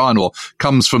Swedish iron ore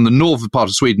comes from the northern part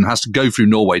of Sweden, has to go through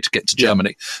Norway to get to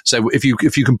Germany. So if you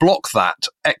can block that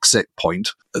exit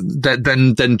point,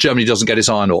 then Germany doesn't get its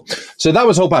iron ore. So that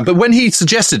was the whole plan. But when he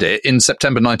suggested it in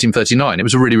September 1939, it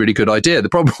was a really, really good idea. The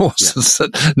problem was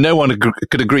that no one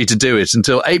could agree to do it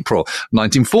until April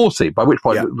 1940, by which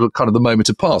point kind of the moment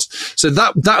had passed. So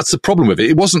that's the problem with it.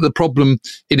 It wasn't the problem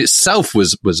in itself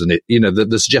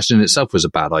the suggestion in itself was a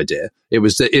bad idea. It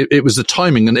was the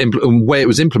timing and way it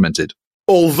was implemented.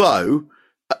 Although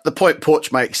the point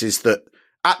Porch makes is that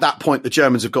at that point, the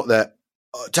Germans have got their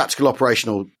tactical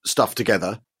operational stuff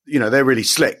together. They're really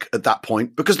slick at that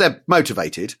point because they're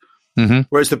motivated. Mm-hmm.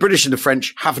 Whereas the British and the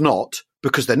French have not,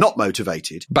 because they're not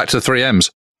motivated. Back to the 3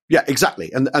 M's. Yeah,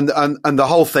 exactly. And the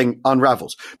whole thing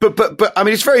unravels. But I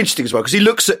mean, it's very interesting as well, because he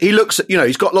looks at,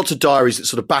 he's got lots of diaries that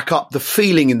sort of back up the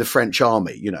feeling in the French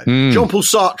army, Jean-Paul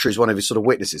Sartre is one of his sort of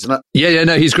witnesses. And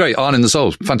he's great. Iron in the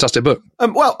Soul. Fantastic book.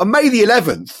 On May the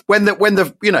 11th, when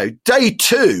the day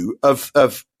 2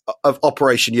 of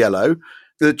Operation Yellow,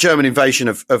 the German invasion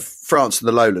of France and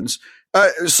the lowlands,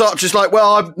 Sartre's like,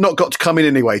 well, I've not got to come in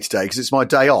anyway today because it's my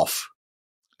day off.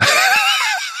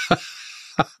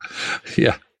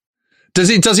 Yeah. Does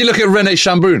he look at René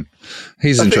Chambrun?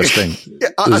 He's interesting.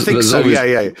 I think so.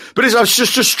 Yeah. But I was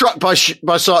just struck by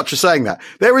Sartre saying that.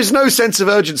 There is no sense of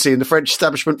urgency in the French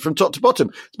establishment from top to bottom.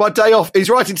 It's my day off. He's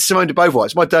writing to Simone de Beauvoir.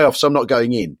 It's my day off, so I'm not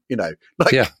going in,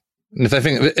 Yeah. And if they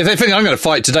think I'm going to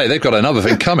fight today, they've got another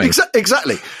thing coming.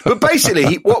 Exactly. But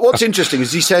basically, what's interesting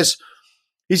is he says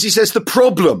the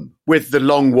problem with the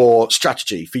long war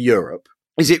strategy for Europe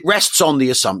is it rests on the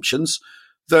assumptions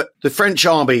that the French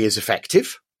army is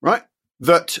effective, right?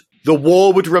 That the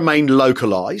war would remain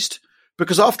localized,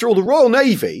 because after all, the Royal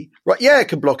Navy, right? Yeah, it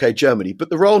can blockade Germany, but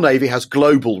the Royal Navy has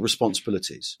global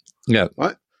responsibilities. Yeah.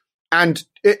 Right. And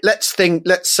let's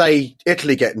say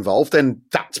Italy get involved, then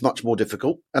that's much more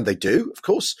difficult. And they do, of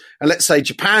course. And let's say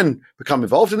Japan become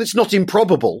involved, and it's not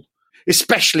improbable,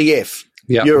 especially if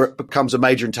Europe becomes a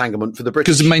major entanglement for the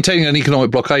British. Because maintaining an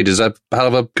economic blockade is a hell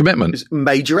of a commitment. It's a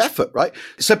major effort, right?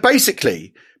 So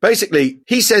basically,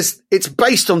 he says it's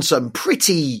based on some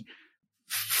pretty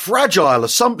fragile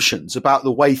assumptions about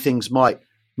the way things might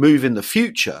move in the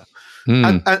future.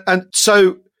 And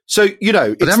so, but they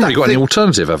haven't really got any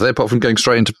alternative, have they, apart from going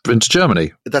straight into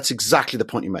Germany? That's exactly the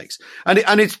point he makes. And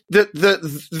it's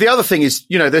the other thing is,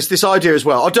 there's this idea as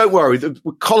well. Oh, don't worry, the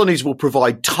colonies will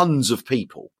provide tons of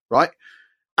people, right?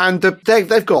 And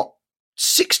they've got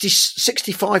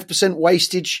 65%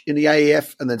 wastage in the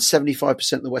AEF and then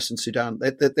 75% in the Western Sudan.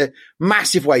 They're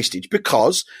massive wastage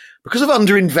because of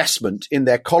underinvestment in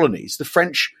their colonies. The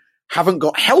French haven't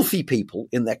got healthy people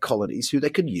in their colonies who they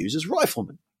can use as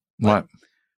riflemen. Right.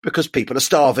 Because people are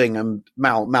starving and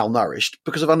malnourished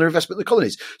because of underinvestment in the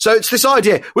colonies. So it's this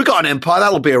idea, we've got an empire,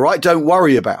 that'll be all right, don't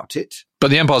worry about it. But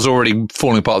the empire's already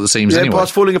falling apart at the seams anyway. The empire's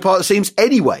falling apart at the seams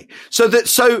anyway.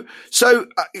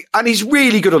 And he's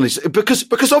really good on this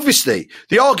because obviously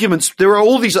the arguments, there are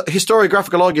all these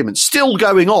historiographical arguments still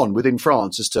going on within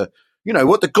France as to,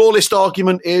 what the Gaullist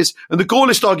argument is. And the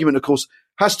Gaullist argument, of course,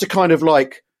 has to kind of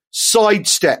like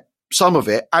sidestep some of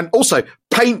it and also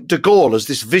paint de Gaulle as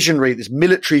this visionary, this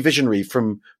military visionary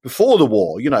from before the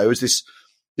war, as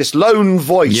this lone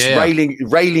voice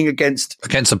railing against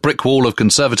a brick wall of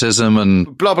conservatism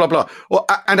and blah, blah, blah. Well,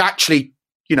 and actually,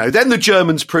 then the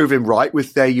Germans prove him right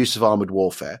with their use of armoured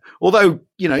warfare. Although,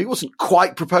 he wasn't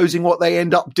quite proposing what they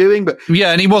end up doing, but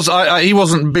yeah, and he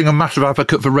wasn't being a massive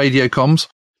advocate for radio comms.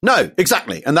 No,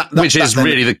 exactly. And which is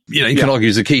really you can argue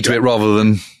is the key to it rather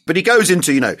than. But he goes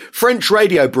into, French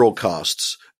radio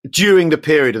broadcasts during the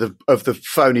period of the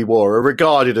phony war are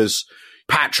regarded as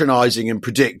patronizing and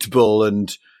predictable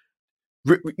and,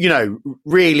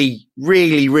 really,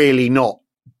 really, really not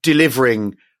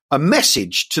delivering a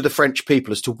message to the French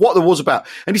people as to what the war's about.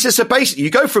 And he says, so basically you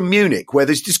go from Munich where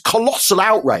there's this colossal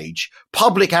outrage,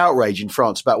 public outrage in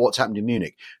France about what's happened in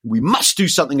Munich. We must do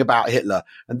something about Hitler.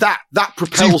 And that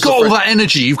propels. So you've got all that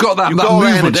energy. You've got that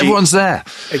movement. Everyone's there.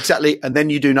 Exactly. And then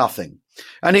you do nothing.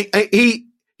 And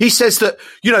he says that,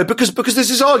 because there's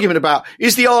this argument about,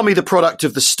 is the army the product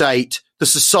of the state, the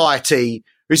society,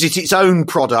 or is it its own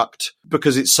product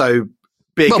because it's so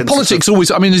big? Well, politics always,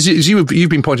 as you've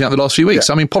been pointing out the last few weeks,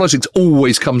 politics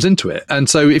always comes into it. And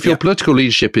so if your political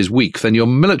leadership is weak, then your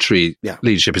military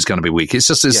leadership is going to be weak. It's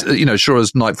just as, sure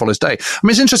as night follows day.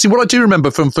 It's interesting. What I do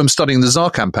remember from studying the Tsar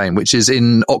campaign, which is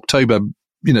in October,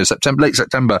 late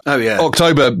September,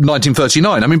 October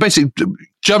 1939. Basically,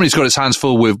 Germany's got its hands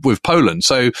full with Poland.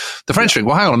 So the French think,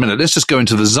 well, hang on a minute, let's just go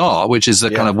into the Tsar, which is the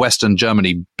kind of Western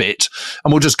Germany bit,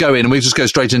 and we'll just go in and we'll just go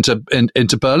straight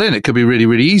into Berlin. It could be really,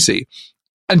 really easy.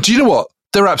 And do you know what?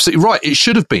 They're absolutely right. It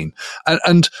should have been.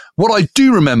 And what I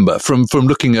do remember from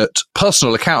looking at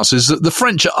personal accounts is that the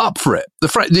French are up for it.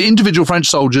 The individual French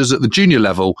soldiers at the junior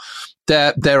level,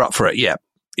 they're up for it. Yeah.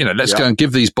 Let's go and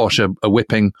give these Bosch a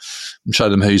whipping and show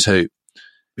them who's who.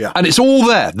 Yeah. And it's all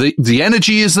there. The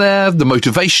energy is there. The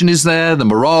motivation is there. The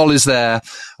morale is there.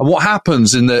 And what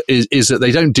happens is that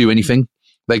they don't do anything.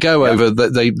 They go over,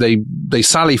 they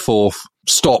sally forth,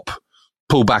 stop,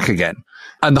 pull back again.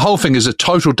 And the whole thing is a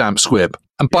total damp squib.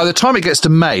 And by the time it gets to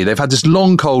May, they've had this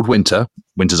long, cold winter.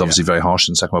 Winter's obviously very harsh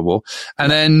in the Second World War.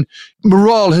 And then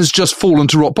morale has just fallen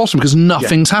to rock bottom because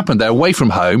nothing's happened. They're away from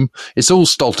home. It's all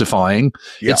stultifying.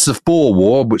 Yeah. It's the Boer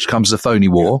War, which comes the phony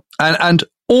war. And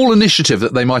all initiative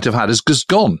that they might have had is just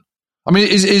gone.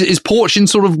 Is Porch in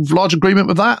sort of large agreement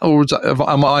with that? Or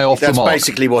am I off the mark? That's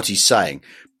basically what he's saying.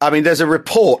 There's a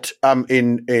report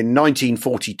in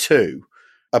 1942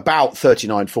 about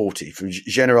 39-40 from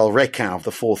General Requin of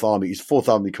the Fourth Army. He's Fourth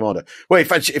Army commander. Well, in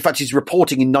fact, he's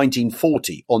reporting in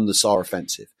 1940 on the Saar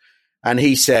offensive. And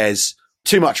he says,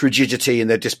 too much rigidity in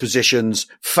their dispositions,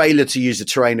 failure to use the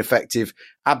terrain effective,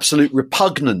 absolute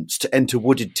repugnance to enter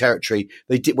wooded territory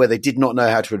where they did not know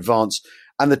how to advance,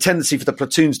 and the tendency for the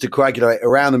platoons to coagulate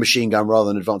around the machine gun rather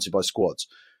than advancing by squads.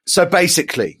 So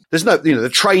basically, there's the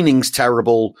training's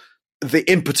terrible, the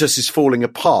impetus is falling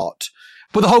apart.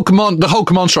 But the whole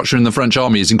command structure in the French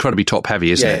army is incredibly top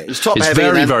heavy, isn't it? It's top heavy. It's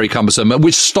very, very cumbersome,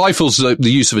 which stifles the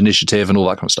use of initiative and all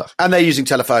that kind of stuff. And they're using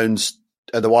telephones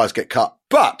and the wires get cut.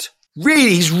 But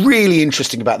really, he's really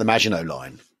interesting about the Maginot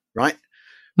Line, right?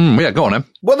 Go on, then.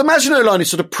 Well, the Maginot Line is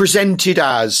sort of presented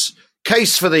as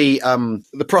case for the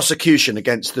prosecution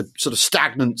against the sort of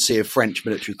stagnancy of French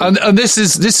military thinking. And this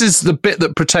is the bit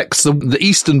that protects the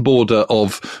eastern border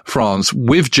of France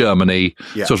with Germany,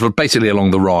 sort of basically along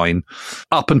the Rhine,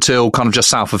 up until kind of just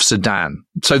south of Sedan.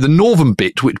 So the northern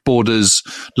bit, which borders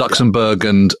Luxembourg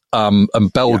and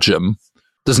Belgium,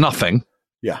 there's nothing.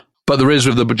 Yeah. But there is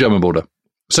with the German border.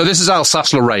 So this is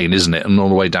Alsace-Lorraine, isn't it? And all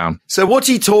the way down. So what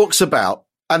he talks about,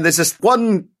 and there's this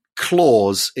one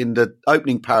clause in the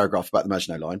opening paragraph about the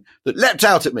Maginot Line that leapt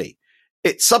out at me.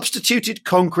 It substituted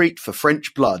concrete for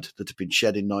French blood that had been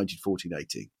shed in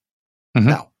 1914-18. Mm-hmm.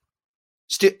 Now,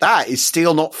 that is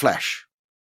steel, not flesh.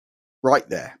 Right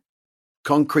there.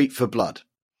 Concrete for blood.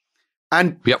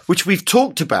 And which we've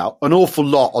talked about an awful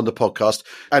lot on the podcast,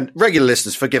 and regular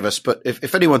listeners, forgive us, but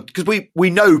if anyone, because we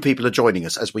know people are joining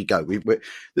us as we go. The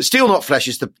steel, not flesh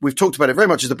we've talked about it very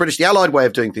much as the British, the Allied way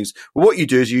of doing things. Well, what you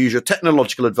do is you use your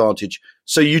technological advantage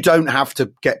so you don't have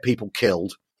to get people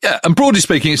killed. Yeah. And broadly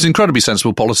speaking, it's an incredibly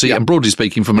sensible policy. Yeah. And broadly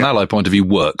speaking, from an Allied point of view,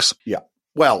 works. Yeah.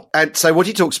 Well, and so what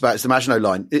he talks about is the Maginot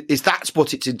Line, is that's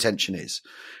what its intention is.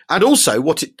 And also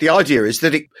the idea is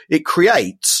that it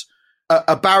creates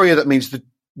a barrier that means that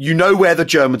you know where the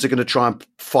Germans are going to try and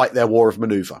fight their war of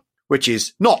manoeuvre, which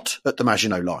is not at the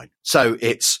Maginot Line. So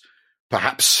it's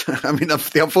perhaps, I mean,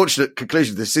 the unfortunate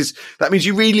conclusion of this is that means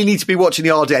you really need to be watching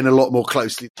the Ardennes a lot more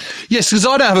closely. Yes, because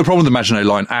I don't have a problem with the Maginot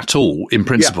Line at all, in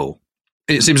principle.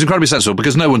 Yeah. It seems incredibly sensible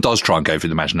because no one does try and go through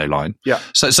the Maginot Line. Yeah.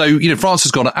 So France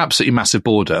has got an absolutely massive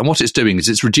border, and what it's doing is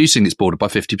it's reducing its border by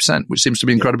 50%, which seems to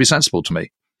be incredibly sensible to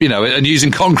me. And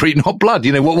using concrete, not blood.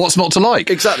 What's not to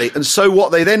like? Exactly. And so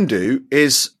what they then do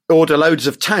is order loads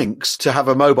of tanks to have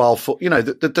a mobile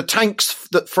the tanks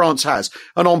that France has.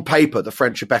 And on paper, the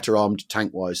French are better armed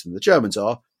tank-wise than the Germans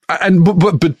are. And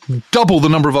but double the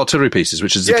number of artillery pieces,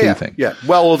 which is the key thing. Yeah.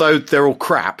 Well, although they're all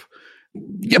crap.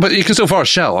 Yeah, but you can still fire a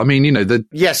shell. I mean,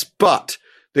 Yes, but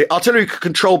the artillery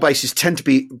control bases tend to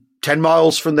be 10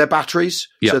 miles from their batteries.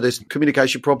 Yeah. So there's a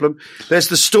communication problem. There's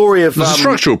the story of... There's a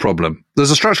structural problem.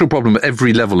 There's a structural problem at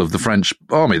every level of the French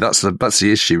army. That's the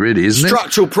issue, really, isn't it?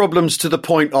 Structural problems to the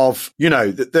point of,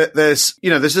 there's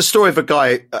the story of a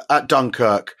guy at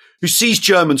Dunkirk who sees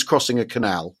Germans crossing a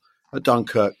canal at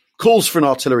Dunkirk, calls for an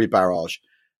artillery barrage,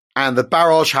 and the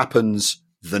barrage happens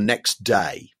the next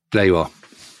day. There you are.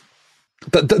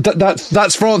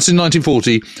 That's France in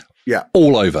 1940. Yeah.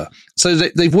 All over. So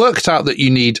they've worked out that you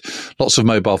need lots of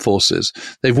mobile forces.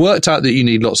 They've worked out that you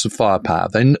need lots of firepower.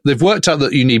 They've worked out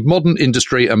that you need modern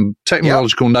industry and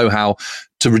technological know-how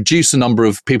to reduce the number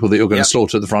of people that you're going to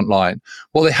slaughter at the front line.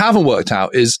 What they haven't worked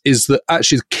out is that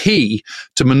actually the key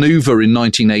to maneuver in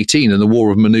 1918 and the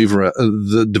war of maneuver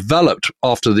developed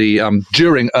after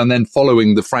during and then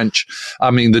following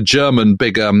the German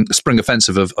big spring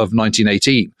offensive of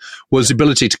 1918 was the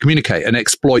ability to communicate and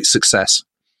exploit success.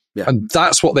 Yeah. And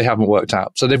that's what they haven't worked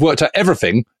out. So they've worked out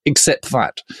everything except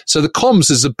that. So the comms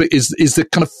is the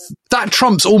kind of that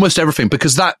trumps almost everything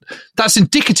because that's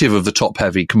indicative of the top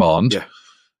heavy command. Yeah.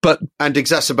 And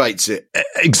exacerbates it.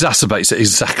 Exacerbates it,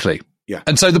 exactly. Yeah.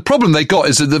 And so the problem they got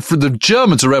is that the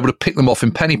Germans are able to pick them off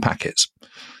in penny packets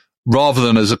rather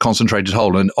than as a concentrated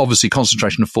whole. And obviously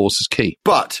concentration of force is key.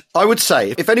 But I would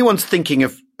say if anyone's thinking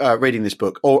of reading this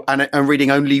book and reading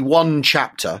only one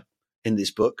chapter in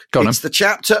this book, it's the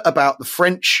chapter about the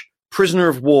French prisoner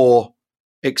of war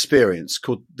experience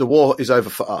called The War Is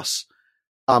Over for Us,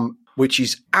 which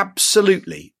is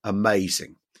absolutely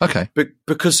amazing. Okay.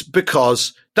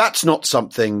 Because that's not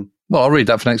something... Well, I'll read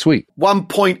that for next week.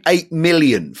 1.8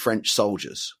 million French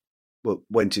soldiers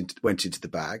went into the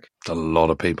bag. That's a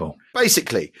lot of people.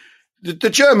 Basically,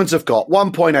 the Germans have got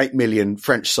 1.8 million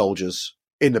French soldiers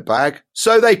in the bag,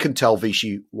 so they can tell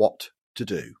Vichy what to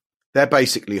do. They're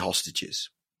basically hostages,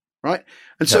 right?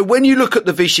 And so when you look at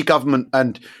the Vichy government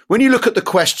and when you look at the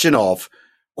question of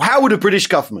how would a British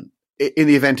government, in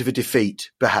the event of a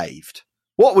defeat, behaved?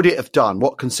 What would it have done?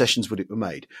 What concessions would it have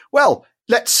made? Well,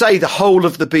 let's say the whole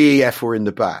of the BEF were in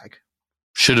the bag.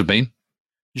 Should have been.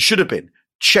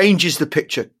 Changes the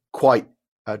picture quite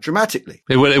dramatically.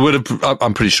 It would have.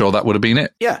 I'm pretty sure that would have been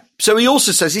it. Yeah. So he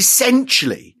also says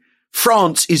essentially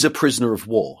France is a prisoner of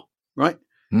war, right?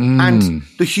 And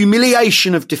the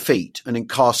humiliation of defeat and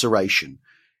incarceration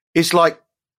is like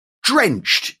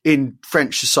drenched in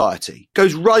French society,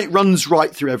 runs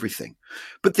right through everything.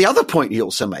 But the other point he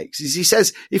also makes is he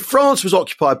says if France was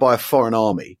occupied by a foreign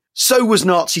army, so was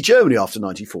Nazi Germany after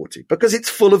 1940 because it's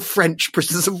full of French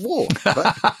prisoners of war.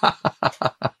 Right?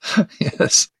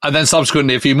 Yes. And then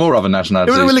subsequently a few more other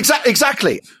nationalities. Well,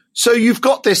 exactly. So you've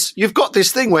got this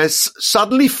thing where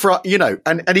suddenly,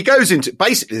 and he goes into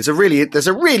basically. There's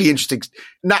a really interesting.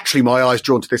 Naturally, my eyes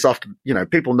drawn to this after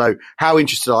people know how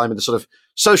interested I am in the sort of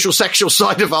social sexual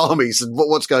side of armies and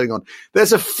what's going on.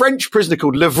 There's a French prisoner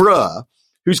called Levreur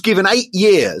who's given 8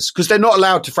 years because they're not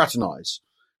allowed to fraternize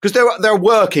because they're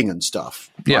working and stuff.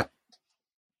 Right? Yeah.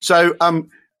 So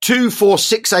 2, 4,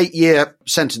 6, 8 year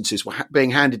sentences were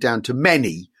being handed down to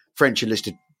many French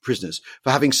enlisted prisoners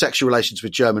for having sexual relations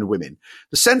with German women.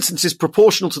 The sentence is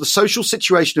proportional to the social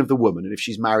situation of the woman and if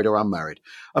she's married or unmarried.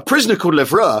 A prisoner called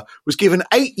Levreur was given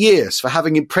 8 years for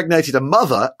having impregnated a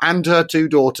mother and her 2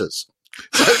 daughters.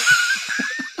 So,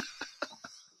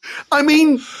 I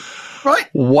mean, right?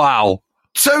 Wow.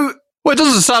 So, well, it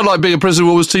doesn't sound like being a prisoner of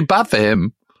war was too bad for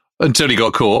him until he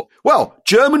got caught. Well,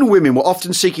 German women were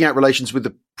often seeking out relations with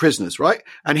the prisoners, right?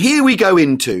 And here we go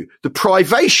into the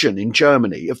privation in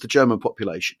Germany of the German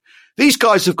population. These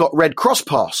guys have got Red Cross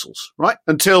parcels, right?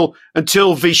 Until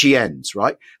Vichy ends,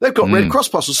 right? They've got Red Cross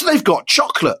parcels, so they've got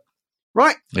chocolate,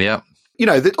 right? Yeah.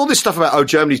 All this stuff about,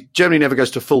 Germany never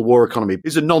goes to full war economy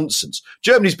is a nonsense.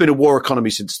 Germany's been a war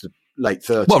economy since the late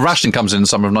 30s. Well, rationing comes in the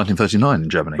summer of 1939 in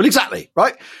Germany. Well, exactly,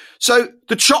 right? So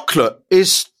the chocolate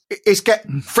is get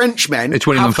Frenchmen it's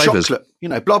winning have them favours.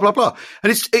 chocolate, blah, blah, blah.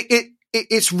 And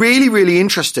it's really, really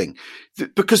interesting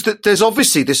because there's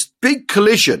obviously this big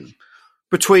collision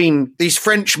between these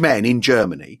French men in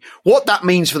Germany, what that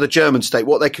means for the German state,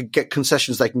 what they could get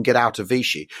concessions they can get out of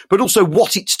Vichy, but also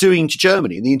what it's doing to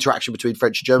Germany and the interaction between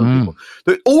French and German people,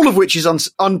 all of which is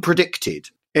unpredicted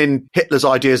in Hitler's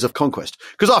ideas of conquest.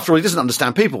 Because after all, he doesn't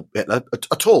understand people, Hitler,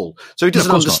 at all. So he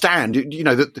doesn't understand,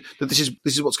 that this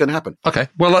is what's going to happen. Okay.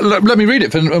 Well, let me read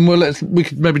it and we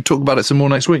could maybe talk about it some more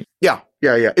next week. Yeah.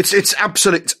 It's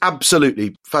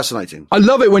absolutely fascinating. I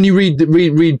love it when you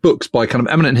read books by kind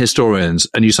of eminent historians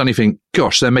and you suddenly think,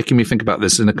 gosh, they're making me think about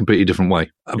this in a completely different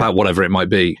way about whatever it might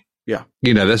be. Yeah.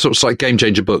 They're sort of like game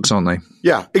changer books, aren't they?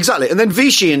 Yeah, exactly. And then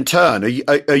Vichy in turn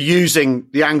are using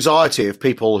the anxiety of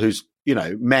people whose,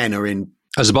 men are in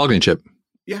as a bargaining chip.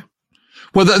 Yeah.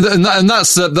 Well, and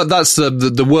that's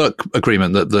the work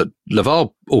agreement that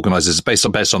Laval organises based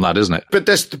on that, isn't it?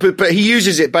 But he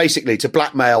uses it basically to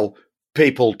blackmail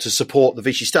people to support the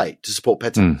Vichy state, to support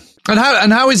Pétain.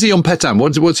 And how is he on Pétain?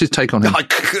 What's his take on him? I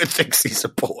think he's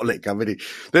appalling. I mean,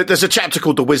 there's a chapter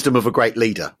called "The Wisdom of a Great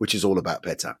Leader," which is all about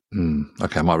Pétain.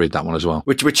 Okay, I might read that one as well.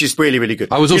 Which is really, really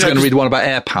good. I was also going to read the one about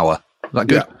air power. Is that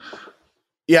good?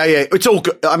 Yeah. It's all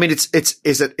good. I mean, it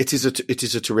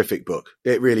is a terrific book.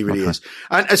 It really, really is.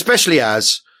 And especially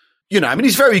as,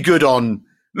 he's very good on,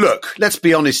 look, let's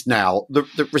be honest now.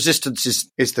 The resistance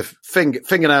is the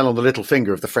fingernail on the little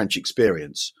finger of the French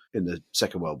experience in the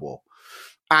Second World War.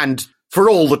 And for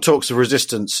all the talks of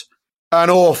resistance, an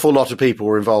awful lot of people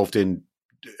were involved in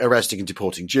arresting and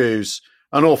deporting Jews.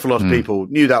 An awful lot of people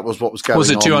knew that was what was going on. Was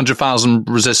it 200,000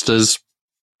 resistors?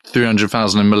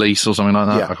 300,000 in Milice or something like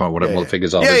that. Yeah. I can't remember what the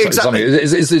figures are. Yeah, exactly.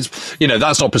 It's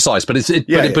that's not precise, but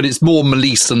it's more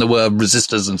Milice than there were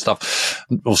resistors and stuff.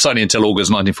 Well, certainly until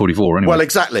August 1944. Anyway. Well,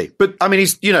 exactly. But I mean,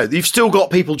 you've still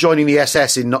got people joining the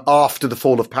SS after the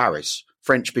fall of Paris.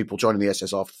 French people joining the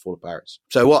SS after the fall of Paris.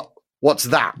 So what's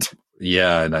that?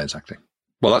 Yeah, no, exactly.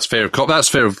 Well, that's fear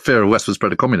of westward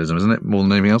spread of communism, isn't it? More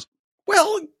than anything else.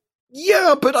 Well,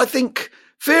 yeah, but I think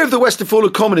fear of the westward fall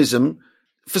of communism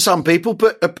for some people,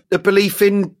 but a belief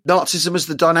in Nazism as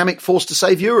the dynamic force to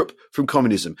save Europe from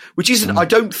communism, which isn't, I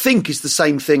don't think, is the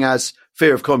same thing as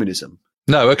fear of communism.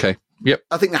 No, okay, yep.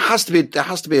 I think there has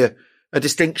to be a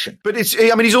distinction. But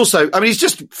he's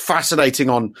just fascinating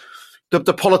on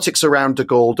the politics around de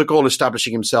Gaulle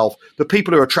establishing himself, the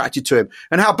people who are attracted to him,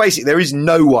 and how basically there is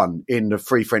no one in the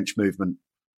Free French movement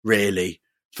really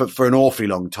for an awfully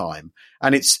long time,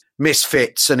 and it's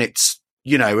misfits and it's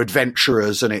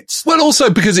adventurers, and it's also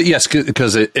because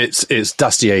it's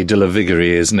Dastier de la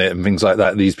Vigorie, isn't it, and things like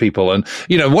that. These people, and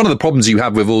one of the problems you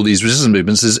have with all these resistance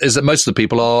movements is that most of the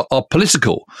people are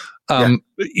political.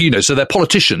 So they're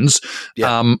politicians,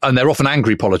 and they're often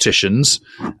angry politicians,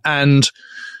 and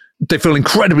they feel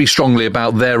incredibly strongly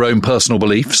about their own personal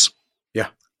beliefs. Yeah,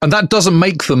 and that doesn't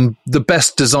make them the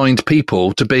best designed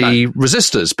people to be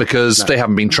resistors because they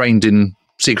haven't been trained in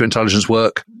secret intelligence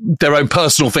work. Their own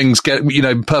personal things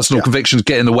personal convictions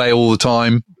get in the way all the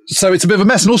time. So it's a bit of a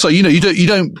mess. And also, you don't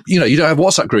have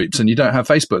WhatsApp groups and you don't have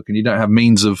Facebook and you don't have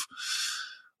means of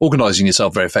organizing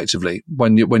yourself very effectively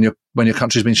when your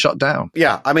country's been shut down.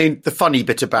 Yeah. I mean, the funny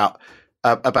bit about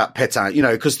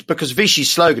Pétain, because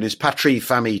Vichy's slogan is patrie,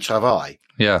 famille, travail.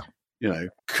 Yeah.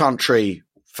 Country,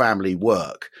 family,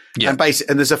 work. Yeah. And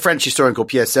there's a French historian called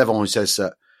Pierre Sévon who says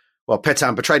that,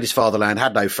 Pétain betrayed his fatherland,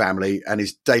 had no family, and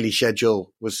his daily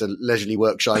schedule was a leisurely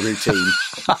work shy routine.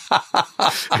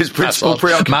 His principal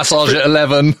preoccupation. Massage at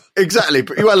 11. Exactly.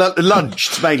 Well,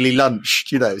 mainly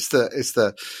lunched, and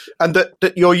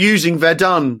that you're using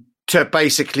Verdun to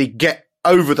basically get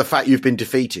over the fact you've been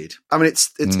defeated. I mean, it's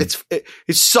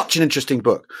such an interesting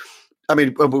book. I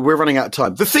mean, we're running out of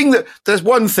time. There's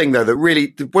one thing though that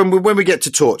really, when we get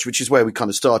to Torch, which is where we kind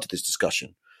of started this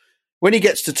discussion, when he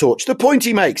gets to Torch, the point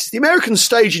he makes, the Americans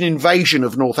stage an invasion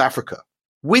of North Africa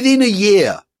within a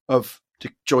year of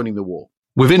joining the war.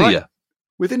 Within a year?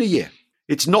 Within a year.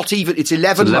 It's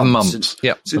 11 months since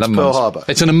Pearl Harbor.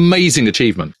 It's an amazing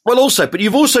achievement. Well, also, but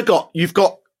you can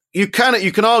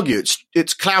argue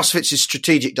it's Clausewitz's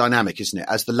strategic dynamic, isn't it?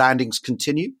 As the landings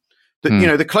continue,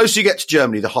 the closer you get to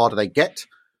Germany, the harder they get.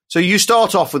 So you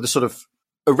start off with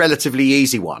a relatively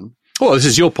easy one. Well, this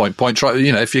is your point. Try,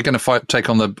 if you're going to take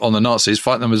on the Nazis,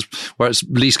 fight them where it's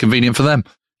least convenient for them.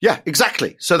 Yeah,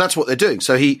 exactly. So that's what they're doing.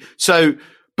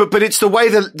 But it's the way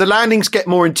the landings get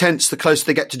more intense the closer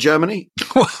they get to Germany.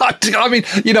 Well, I mean,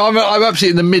 I'm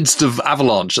absolutely in the midst of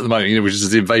Avalanche at the moment, which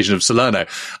is the invasion of Salerno.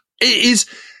 It is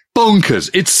bonkers.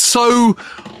 It's so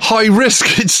high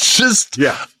risk. It's just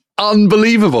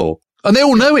unbelievable. And they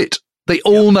all know it. They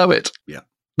all know it. Yeah.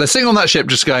 They're sitting on that ship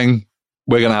just going,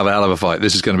 we're going to have a hell of a fight.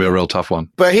 This is going to be a real tough one.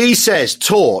 But he says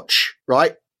torch,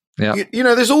 right? Yeah. You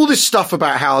know, there's all this stuff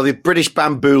about how the British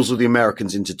bamboozled the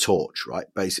Americans into torch, right?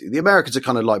 Basically, the Americans are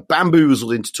kind of like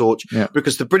bamboozled into torch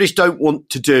because the British don't want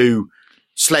to do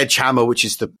sledgehammer, which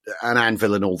is an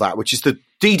anvil and all that, which is the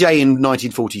D-Day in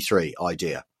 1943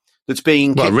 idea that's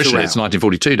being kicked originally around. It's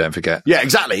 1942, don't forget. Yeah,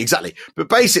 exactly. But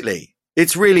basically,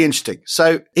 it's really interesting.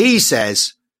 So he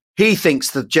says he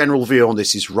thinks the general view on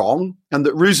this is wrong and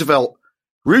that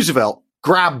Roosevelt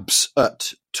grabs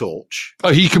at torch. Oh,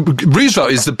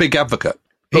 Roosevelt is the big advocate.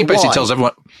 He basically tells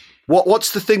everyone.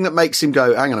 What's the thing that makes him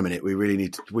go, hang on a minute, we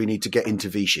need to get into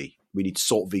Vichy. We need to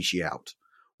sort Vichy out.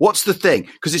 What's the thing?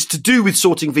 Because it's to do with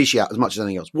sorting Vichy out as much as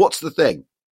anything else. What's the thing?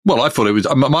 Well, I thought it was,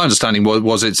 my understanding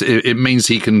was it means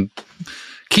he can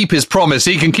keep his promise.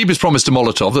 He can keep his promise to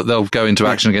Molotov that they'll go into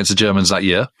action against the Germans that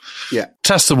year. Yeah.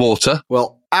 Test the water.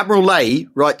 Well, Admiral Ley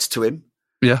writes to him.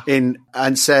 Yeah. And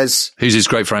says. Who's his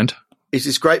great friend? Is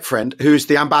his great friend, who is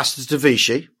the ambassador to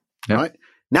Vichy, right?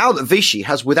 Now that Vichy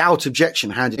has without objection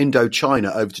handed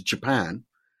Indochina over to Japan,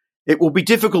 it will be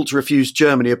difficult to refuse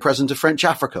Germany a present of French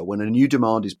Africa when a new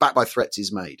demand is backed by threats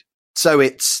is made. So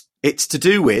it's to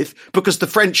do with, because the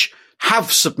French have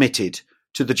submitted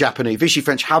to the Japanese, Vichy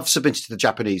French have submitted to the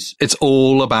Japanese. It's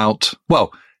all about,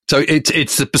 so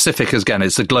it's the Pacific again.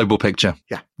 It's the global picture.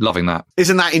 Yeah. Loving that.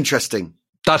 Isn't that interesting?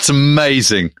 That's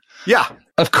amazing. Yeah.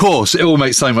 Of course, it all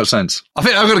makes so much sense. I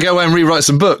think I've got to go away and rewrite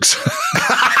some books.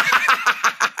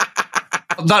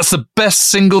 That's the best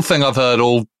single thing I've heard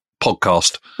all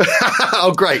podcast.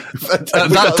 Oh, great.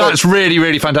 That's really,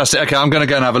 really fantastic. Okay, I'm going to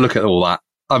go and have a look at all that.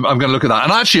 I'm going to look at that.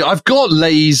 And actually, I've got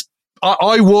Ley's.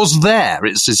 I was there.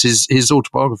 It's his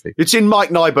autobiography. It's in Mike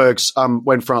Nyberg's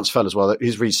When France Fell as well,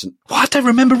 his recent. Well, I don't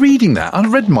remember reading that. I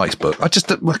read Mike's book.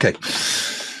 Okay.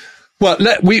 Well,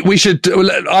 we should.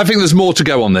 I think there's more to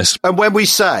go on this. And when we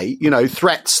say,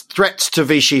 threats to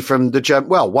Vichy from the German,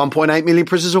 1.8 million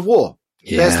prisoners of war.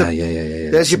 Yeah,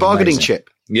 There's your bargaining chip.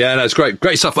 Yeah, no, it's great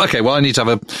stuff. Okay, well, I need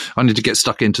to get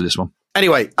stuck into this one.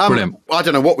 Anyway, Brilliant. I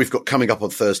don't know what we've got coming up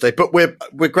on Thursday, but we're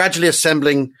gradually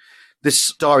assembling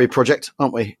this diary project,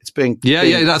 aren't we? It's being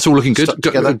that's all looking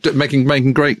good.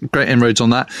 Making great inroads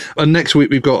on that. And next week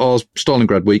we've got our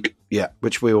Stalingrad week. Yeah,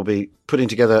 which we will be putting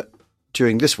together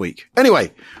during this week.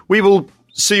 Anyway, we will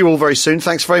see you all very soon.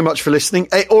 Thanks very much for listening.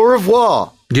 Et au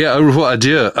revoir. Yeah, au revoir.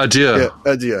 Adieu. Yeah,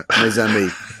 adieu, mes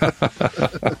amis.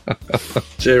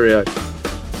 Cheerio.